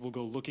clients will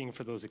go looking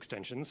for those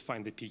extensions,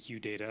 find the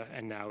PQ data,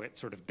 and now it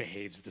sort of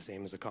behaves the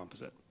same as a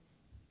composite.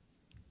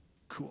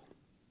 Cool.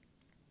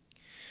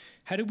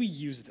 How do we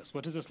use this?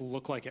 What does this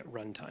look like at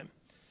runtime?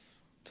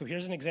 So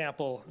here's an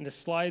example, and this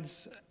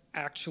slide's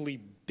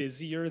actually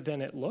busier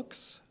than it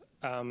looks.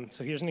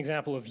 So here's an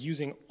example of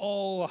using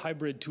all the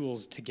hybrid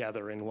tools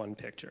together in one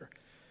picture.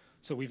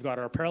 So we've got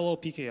our parallel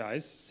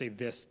PKIs, say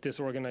this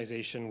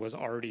organization was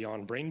already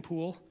on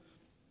Brainpool.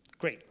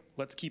 Great,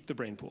 let's keep the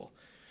Brainpool.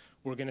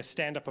 We're gonna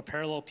stand up a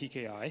parallel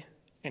PKI,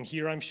 and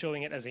here I'm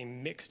showing it as a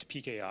mixed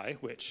PKI,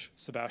 which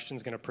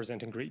Sebastian's gonna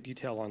present in great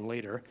detail on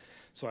later.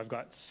 So I've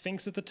got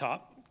Sphinx at the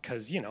top,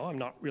 because I'm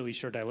not really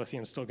sure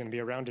dilithium's still gonna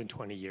be around in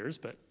 20 years,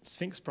 but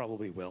Sphinx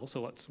probably will.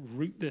 So let's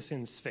root this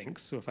in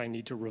Sphinx, so if I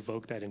need to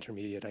revoke that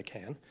intermediate, I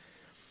can.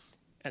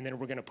 And then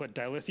we're gonna put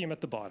dilithium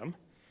at the bottom.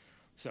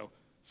 So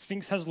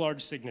Sphinx has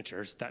large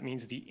signatures. That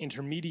means the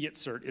intermediate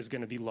cert is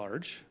gonna be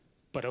large,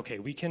 but okay,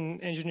 we can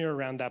engineer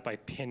around that by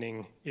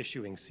pinning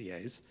issuing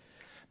CAs.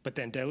 But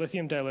then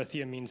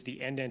dilithium means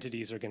the end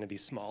entities are gonna be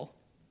small.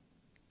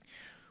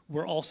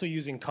 We're also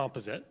using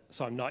composite,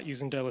 so I'm not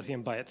using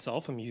dilithium by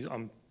itself,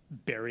 I'm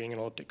burying an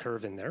elliptic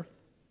curve in there.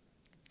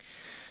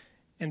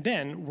 And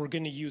then we're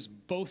gonna use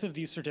both of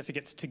these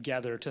certificates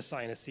together to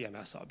sign a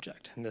CMS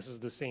object. And this is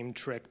the same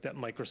trick that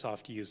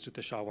Microsoft used with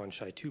the SHA-1,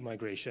 SHA-2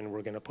 migration.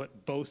 We're gonna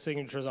put both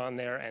signatures on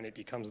there, and it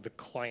becomes the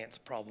client's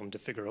problem to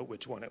figure out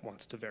which one it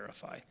wants to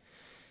verify.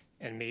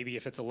 And maybe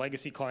if it's a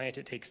legacy client,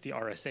 it takes the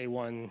RSA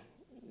one,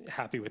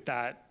 happy with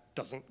that,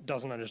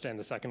 doesn't understand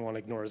the second one,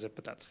 ignores it,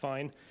 but that's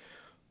fine.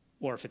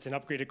 Or if it's an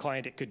upgraded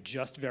client, it could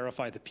just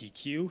verify the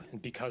PQ,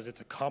 and because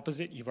it's a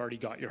composite, you've already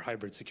got your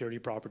hybrid security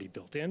property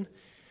built in.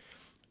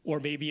 Or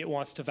maybe it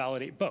wants to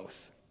validate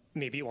both.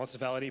 Maybe it wants to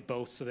validate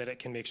both so that it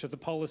can make sure the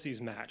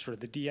policies match, or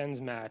the DNs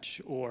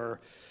match,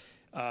 or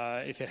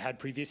if it had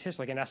previous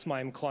history, like an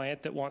SMIME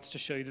client that wants to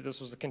show you that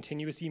this was a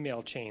continuous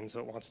email chain, so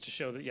it wants to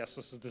show that, yes,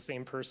 this is the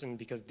same person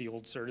because the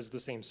old cert is the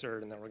same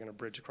cert, and then we're gonna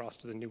bridge across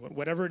to the new one.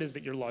 Whatever it is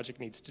that your logic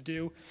needs to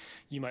do,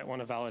 you might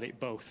wanna validate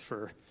both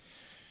for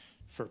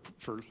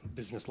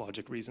business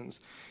logic reasons.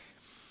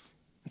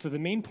 And so the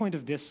main point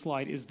of this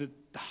slide is that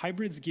the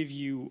hybrids give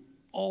you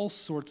all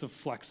sorts of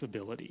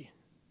flexibility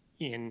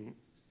in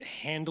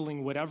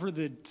handling whatever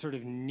the sort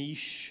of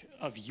niche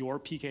of your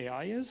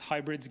PKI is.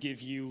 Hybrids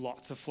give you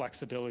lots of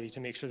flexibility to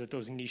make sure that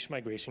those niche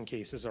migration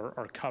cases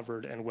are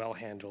covered and well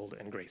handled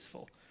and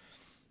graceful.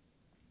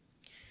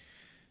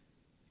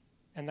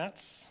 And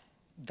that's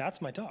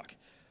my talk.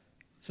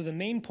 So the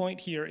main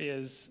point here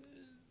is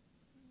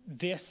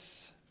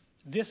this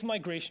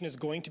migration is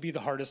going to be the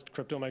hardest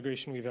crypto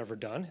migration we've ever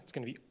done. It's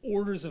going to be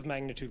orders of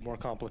magnitude more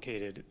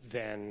complicated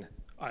than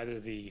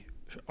either the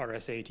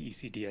RSA to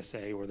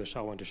ECDSA or the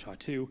SHA-1 to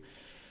SHA-2.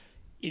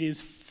 It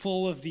is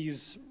full of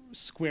these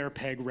square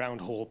peg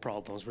round hole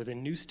problems where the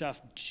new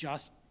stuff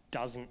just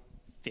doesn't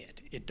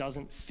fit. It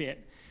doesn't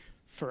fit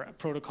for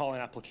protocol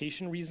and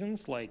application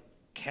reasons, like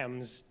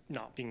chems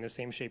not being the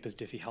same shape as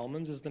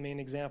Diffie-Hellman's is the main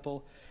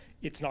example.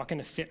 It's not going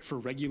to fit for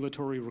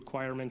regulatory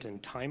requirement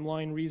and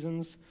timeline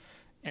reasons.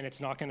 And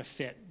it's not going to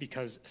fit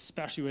because,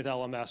 especially with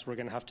LMS, we're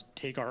going to have to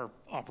take our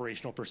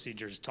operational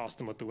procedures, toss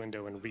them out the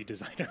window, and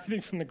redesign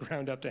everything from the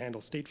ground up to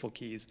handle stateful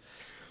keys.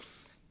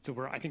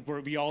 So I think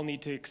we all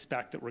need to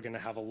expect that we're going to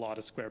have a lot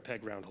of square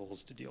peg round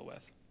holes to deal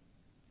with.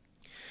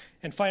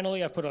 And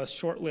finally, I've put a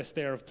short list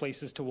there of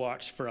places to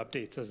watch for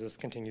updates as this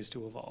continues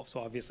to evolve.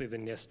 So obviously the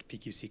NIST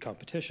PQC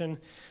competition,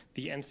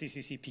 the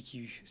NCCC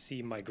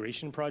PQC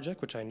migration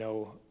project, which I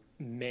know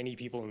many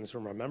people in this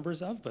room are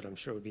members of, but I'm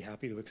sure would be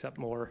happy to accept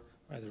more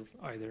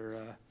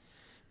either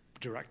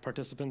direct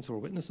participants or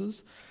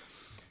witnesses.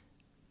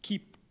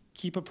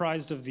 Keep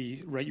apprised of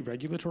the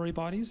regulatory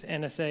bodies.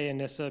 NSA,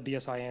 NISA,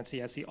 BSI,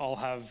 ANSI, ETSI all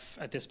have,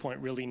 at this point,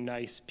 really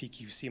nice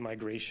PQC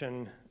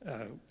migration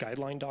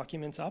guideline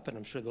documents up, and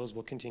I'm sure those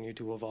will continue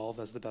to evolve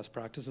as the best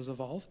practices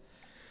evolve.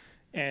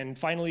 And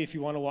finally, if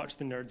you want to watch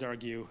the nerds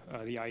argue,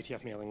 the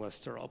IETF mailing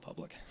lists are all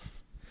public.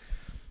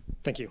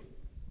 Thank you.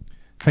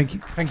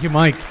 Thank you,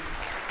 Mike.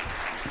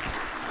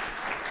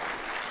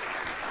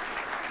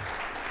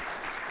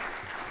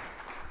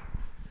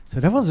 So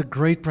that was a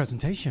great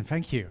presentation.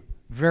 Thank you.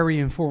 Very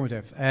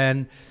informative.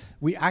 And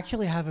we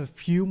actually have a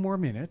few more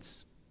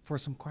minutes for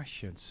some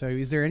questions. So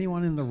is there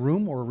anyone in the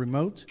room or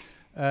remote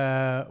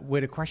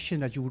with a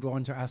question that you would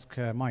want to ask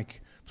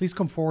Mike? Please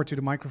come forward to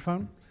the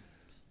microphone.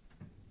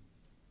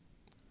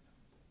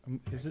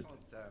 Is it?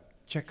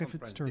 Check if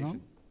it's turned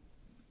on.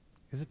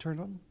 Is it turned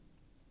on?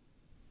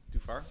 Too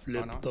far?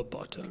 Flip the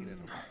button.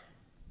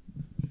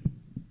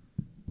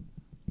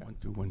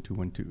 2, 1, 2,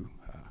 1, 2.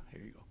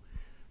 Here you go.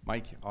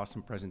 Mike,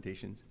 awesome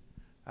presentations.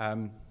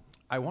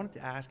 I wanted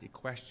to ask a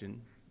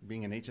question,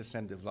 being an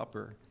HSM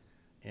developer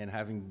and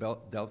having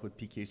dealt with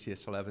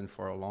PKCS11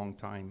 for a long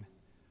time.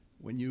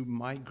 When you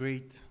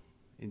migrate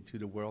into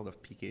the world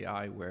of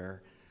PKI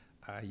where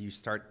you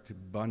start to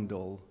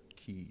bundle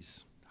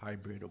keys,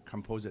 hybrid or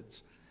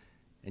composites,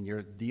 and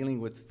you're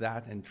dealing with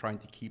that and trying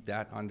to keep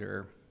that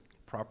under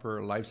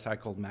proper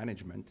lifecycle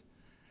management,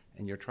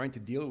 and you're trying to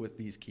deal with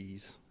these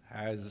keys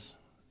as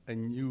a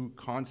new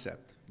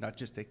concept, not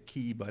just a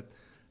key, but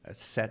a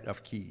set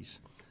of keys.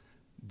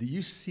 Do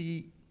you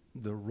see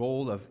the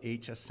role of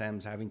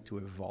HSMs having to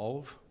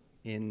evolve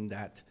in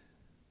that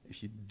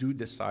if you do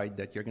decide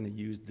that you're going to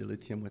use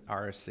dilithium with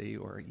RSA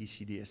or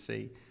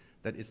ECDSA,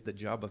 that it's the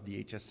job of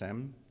the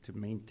HSM to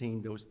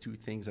maintain those two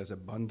things as a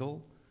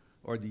bundle?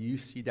 Or do you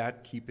see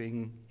that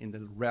keeping in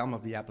the realm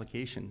of the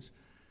applications?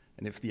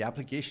 And if the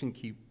application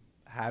keep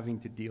having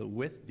to deal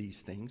with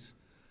these things,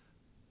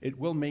 it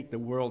will make the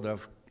world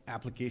of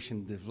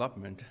application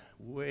development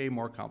way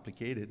more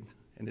complicated,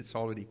 and it's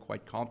already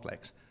quite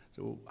complex.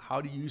 So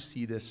how do you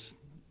see this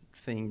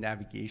thing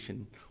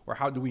navigation, or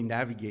how do we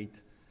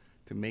navigate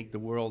to make the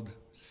world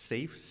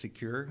safe,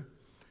 secure,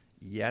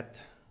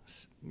 yet,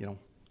 you know,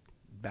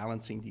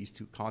 balancing these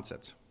two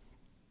concepts?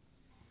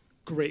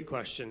 Great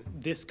question.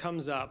 This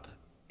comes up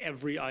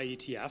every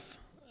IETF,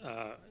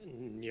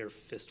 near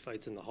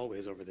fistfights in the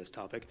hallways over this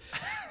topic.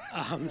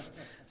 We're not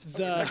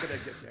gonna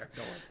get there.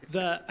 Don't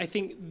worry. I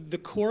think the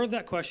core of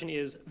that question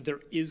is, there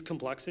is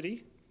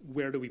complexity,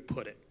 where do we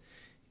put it?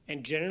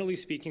 And generally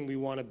speaking, we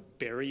want to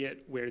bury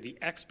it where the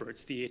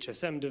experts, the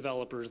HSM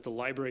developers, the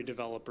library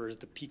developers,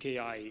 the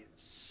PKI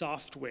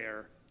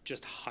software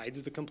just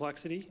hides the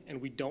complexity,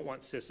 and we don't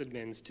want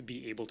sysadmins to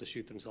be able to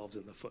shoot themselves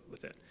in the foot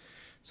with it.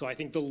 So I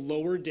think the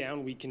lower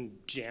down we can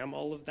jam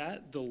all of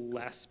that, the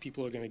less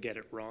people are going to get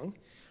it wrong.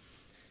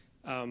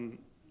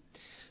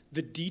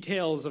 The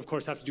details, of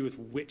course, have to do with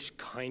which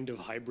kind of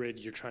hybrid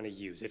you're trying to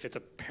use. If it's a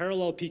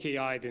parallel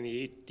PKI, then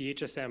the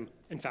HSM,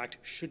 in fact,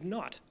 should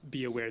not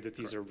be aware that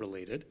these are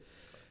related.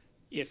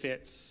 If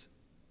it's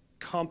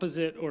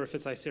composite or if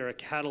it's Icera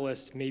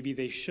catalyst, maybe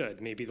they should.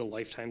 Maybe the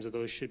lifetimes of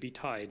those should be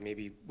tied.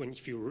 Maybe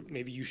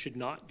you should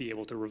not be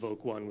able to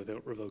revoke one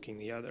without revoking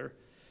the other.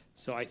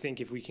 So I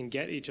think if we can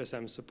get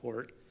HSM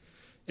support,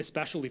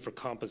 especially for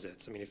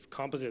composites, I mean, if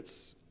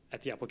composites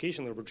at the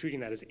application level, we're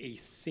treating that as a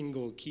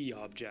single key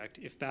object.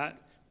 If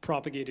that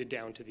propagated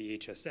down to the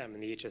HSM,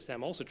 and the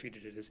HSM also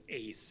treated it as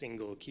a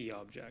single key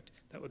object,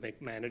 that would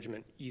make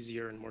management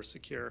easier and more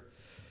secure.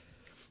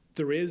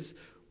 There is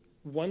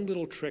one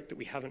little trick that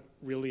we haven't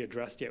really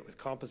addressed yet with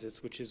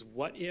composites, which is,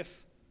 what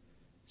if,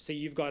 say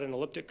you've got an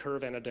elliptic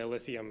curve and a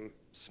dilithium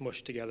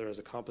smushed together as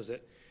a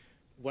composite,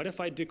 what if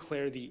I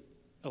declare the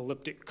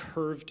elliptic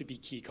curve to be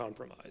key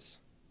compromise?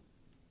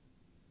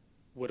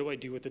 What do I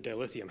do with the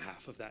dilithium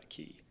half of that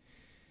key?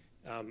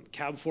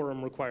 CAB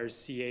forum requires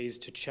CAs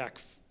to check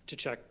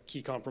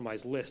key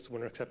compromise lists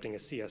when accepting a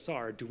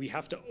CSR. Do we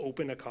have to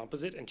open a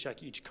composite and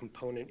check each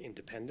component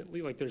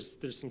independently? Like, there's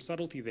some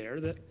subtlety there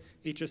that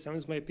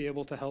HSMs might be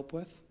able to help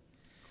with.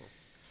 Cool.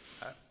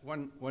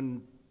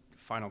 One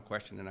final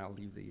question, and I'll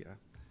leave the.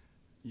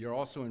 You're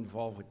also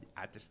involved with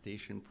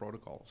attestation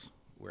protocols,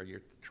 where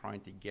you're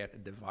trying to get a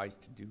device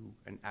to do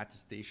an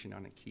attestation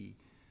on a key.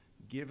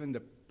 Given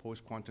the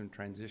post-quantum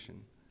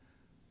transition,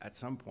 at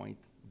some point,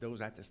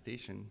 those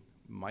attestations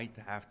might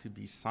have to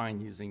be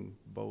signed using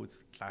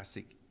both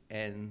classic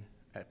and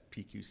a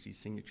PQC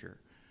signature.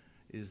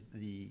 Is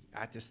the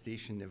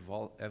attestation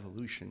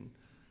evolution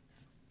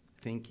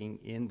thinking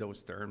in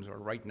those terms, or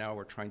right now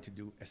we're trying to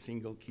do a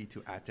single key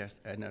to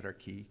attest another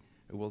key,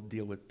 and we'll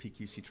deal with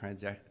PQC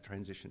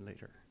transition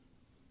later?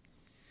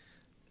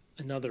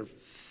 Another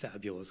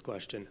fabulous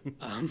question.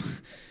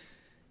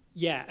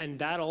 Yeah, and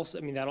that also,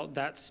 I mean,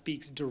 that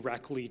speaks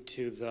directly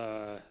to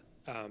the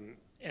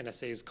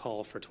NSA's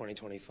call for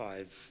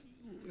 2025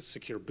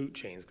 secure boot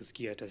chains, because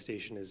key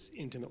attestation is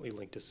intimately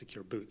linked to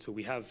secure boot. So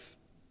we have,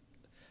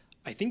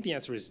 I think the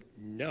answer is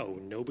no.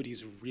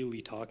 Nobody's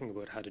really talking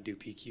about how to do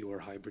PQ or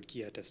hybrid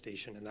key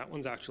attestation, and that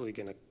one's actually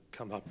going to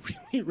come up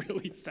really,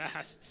 really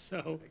fast.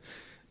 So,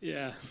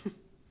 yeah.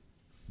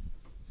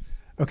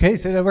 Okay,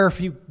 so there were a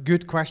few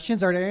good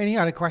questions. Are there any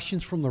other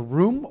questions from the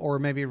room or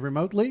maybe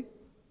remotely?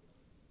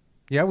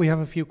 Yeah, we have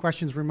a few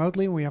questions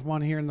remotely, and we have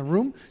one here in the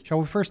room. Shall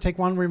we first take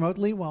one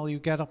remotely while you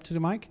get up to the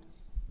mic?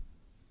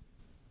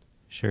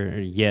 Sure.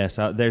 Yes.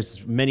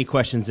 There's many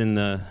questions in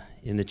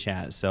the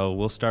chat, so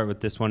we'll start with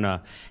this one.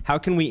 How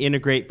can we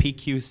integrate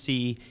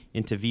PQC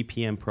into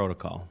VPN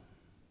protocol?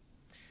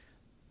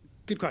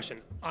 Good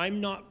question. I'm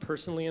not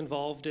personally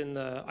involved in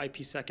the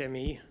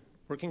IPsec-ME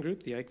working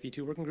group, the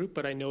IKV2 working group,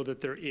 but I know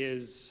that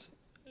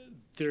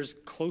there's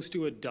close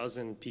to a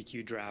dozen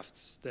PQ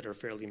drafts that are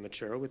fairly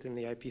mature within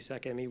the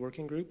IPsec-ME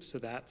working group. So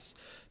that's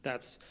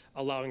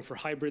allowing for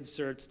hybrid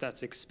certs,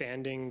 that's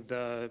expanding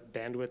the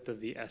bandwidth of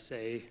the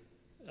SA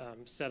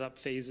setup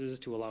phases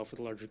to allow for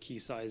the larger key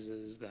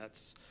sizes,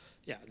 that's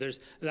Yeah,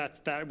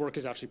 that work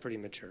is actually pretty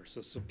mature.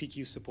 So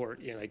PQ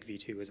support in like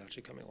V2 is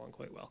actually coming along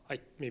quite well. I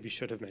maybe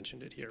should have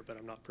mentioned it here, but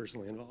I'm not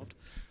personally involved.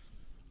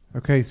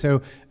 Okay,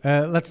 so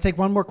let's take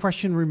one more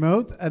question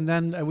remote, and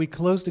then we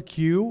close the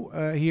queue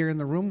here in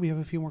the room. We have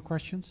a few more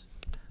questions.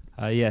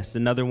 Yes,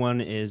 another one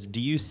is,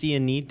 do you see a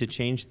need to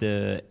change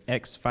the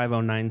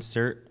X509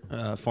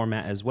 cert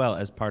format as well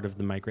as part of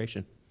the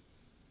migration?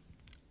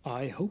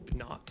 I hope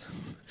not.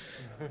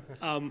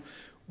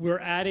 We're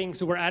adding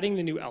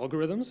the new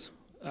algorithms.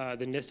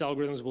 The NIST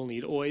algorithms will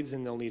need OIDs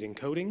and they'll need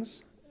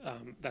encodings.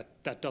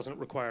 That doesn't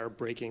require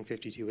breaking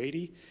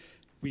 5280.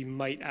 We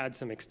might add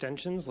some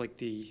extensions, like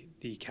the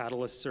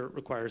Catalyst cert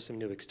requires some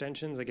new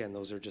extensions. Again,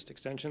 those are just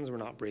extensions. We're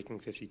not breaking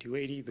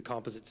 5280. The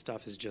composite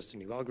stuff is just a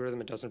new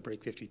algorithm. It doesn't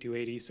break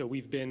 5280. So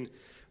we've been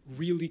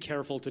really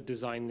careful to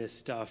design this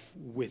stuff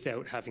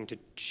without having to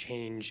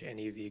change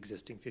any of the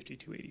existing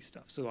 5280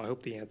 stuff. So I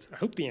hope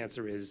the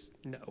answer is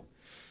no.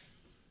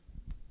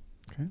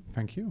 Okay,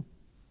 thank you.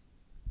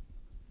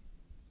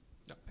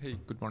 Hey,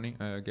 good morning.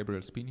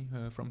 Gabriel Spini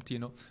from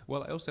TNO.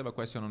 Well, I also have a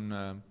question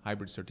on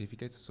hybrid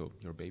certificates, so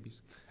your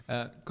babies.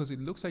 Because it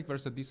looks like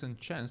there's a decent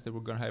chance that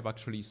we're going to have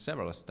actually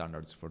several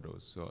standards for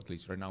those. So at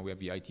least right now we have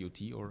the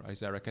ITOT or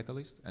ISARA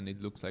Catalyst, and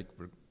it looks like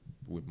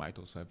we might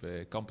also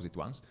have composite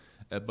ones.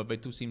 But the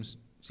two seem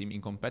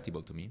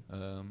incompatible to me.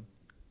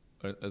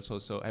 Also,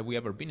 so have we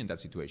ever been in that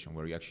situation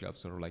where you actually have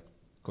sort of like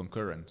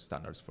concurrent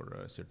standards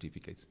for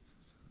certificates?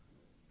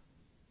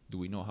 Do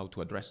we know how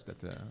to address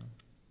that?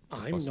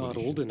 I'm not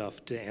old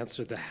enough to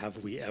answer the have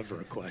we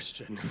ever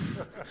question.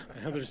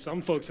 I know there's some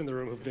folks in the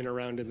room who've been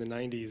around in the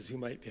 90s who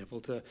might be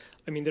able to.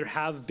 I mean, there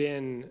have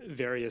been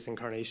various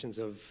incarnations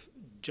of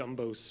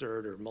jumbo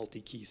cert or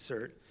multi-key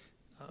cert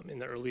in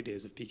the early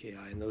days of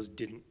PKI, and those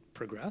didn't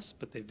progress,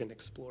 but they've been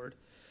explored.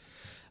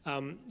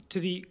 To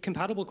the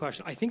compatible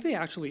question, I think they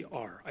actually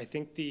are. I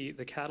think the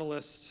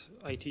Catalyst,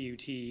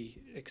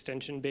 ITUT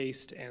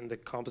extension-based and the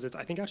composites,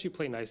 I think actually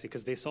play nicely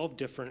because they solve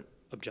different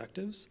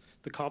objectives.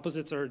 The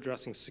composites are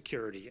addressing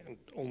security and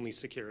only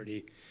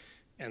security,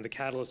 and the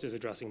Catalyst is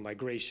addressing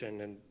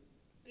migration, and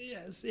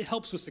yes, it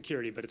helps with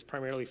security, but it's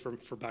primarily for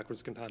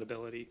backwards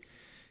compatibility.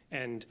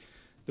 And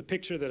the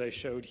picture that I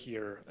showed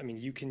here, I mean,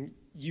 you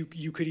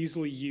could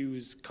easily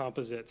use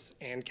composites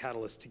and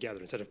catalysts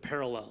together. Instead of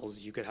parallels,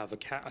 you could have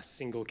a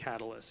single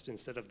catalyst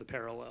instead of the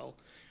parallel,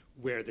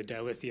 where the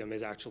dilithium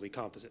is actually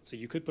composite. So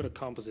you could put a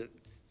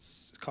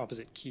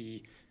composite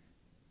key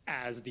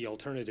as the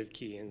alternative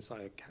key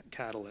inside a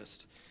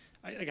catalyst.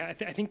 I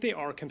think they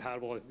are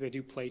compatible. They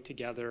do play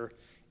together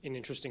in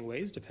interesting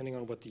ways, depending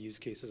on what the use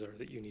cases are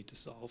that you need to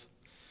solve.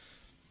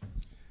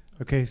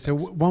 Okay, so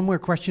one more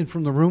question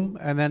from the room,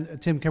 and then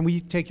Tim, can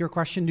we take your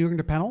question during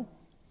the panel?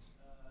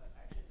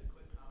 Actually, it's a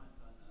quick comment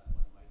on one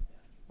of Mike's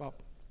answers. Well,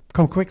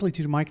 come quickly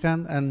to the mic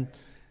then, and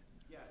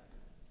yeah.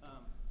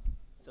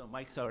 So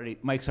Mike's already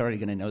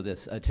going to know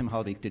this. Tim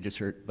Holloway,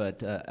 DigiCert,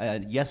 but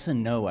yes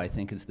and no, I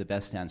think, is the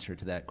best answer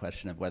to that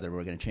question of whether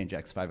we're going to change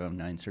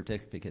X509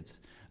 certificates,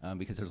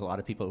 because there's a lot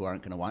of people who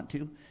aren't going to want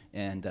to,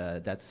 and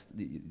that's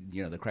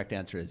the correct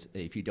answer is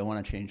if you don't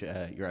want to change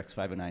your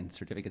X509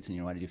 certificates and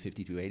you want to do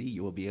 5280,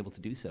 you will be able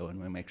to do so, and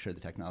we'll make sure the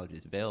technology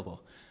is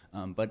available.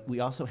 But we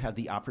also have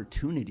the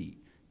opportunity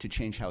to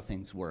change how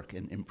things work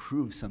and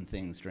improve some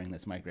things during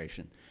this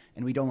migration.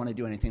 And we don't want to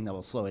do anything that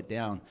will slow it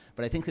down,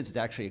 but I think this is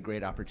actually a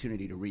great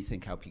opportunity to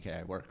rethink how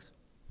PKI works.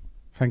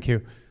 thank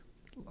you.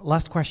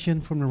 Last question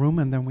from the room,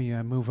 and then we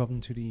move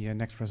on to the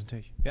next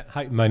presentation. Yeah,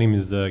 hi, my name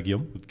is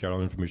Guillaume with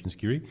Carolina Information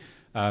Security.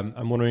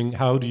 I'm wondering,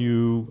 how do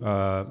you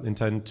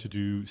intend to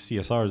do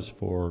CSRs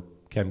for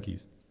CAM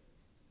keys?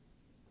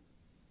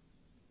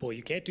 Well,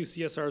 you can't do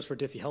CSRs for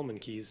Diffie-Hellman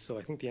keys, so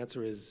I think the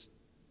answer is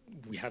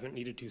we haven't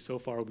needed to so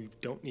far. We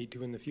don't need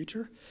to in the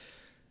future.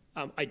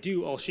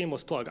 I'll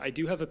shameless plug, I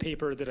do have a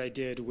paper that I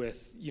did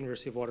with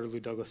University of Waterloo,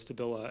 Douglas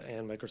Stabila,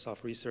 and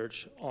Microsoft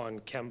Research on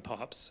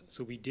ChemPops.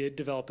 So we did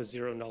develop a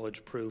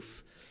zero-knowledge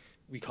proof.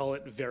 We call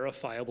it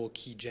verifiable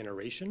key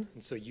generation.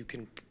 And so you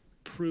can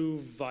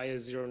prove via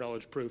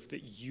zero-knowledge proof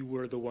that you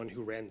were the one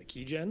who ran the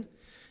key gen,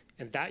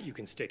 and that you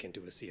can stick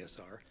into a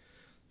CSR.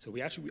 So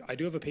I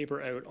do have a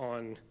paper out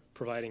on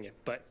providing it,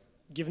 but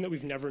given that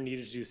we've never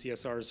needed to do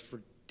CSRs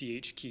for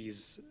DH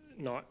keys,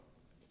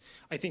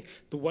 I think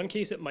the one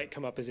case that might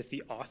come up is if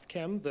the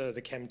auth-chem, the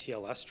chem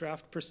TLS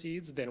draft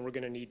proceeds, then we're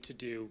going to need to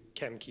do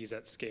chem keys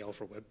at scale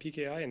for web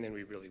PKI, and then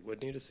we really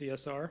would need a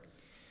CSR.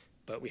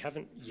 But we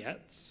haven't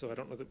yet, so I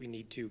don't know that we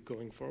need to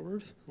going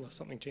forward unless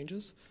something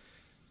changes.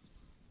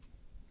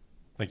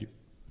 Thank you.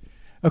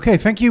 Okay,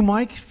 thank you,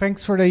 Mike.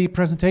 Thanks for the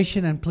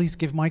presentation, and please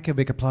give Mike a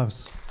big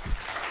applause.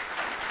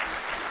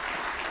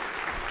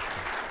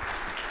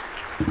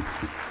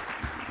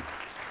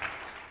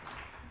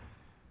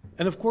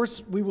 And of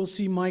course, we will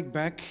see Mike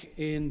back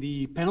in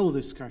the panel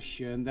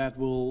discussion that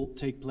will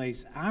take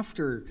place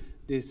after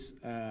this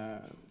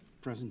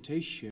presentation.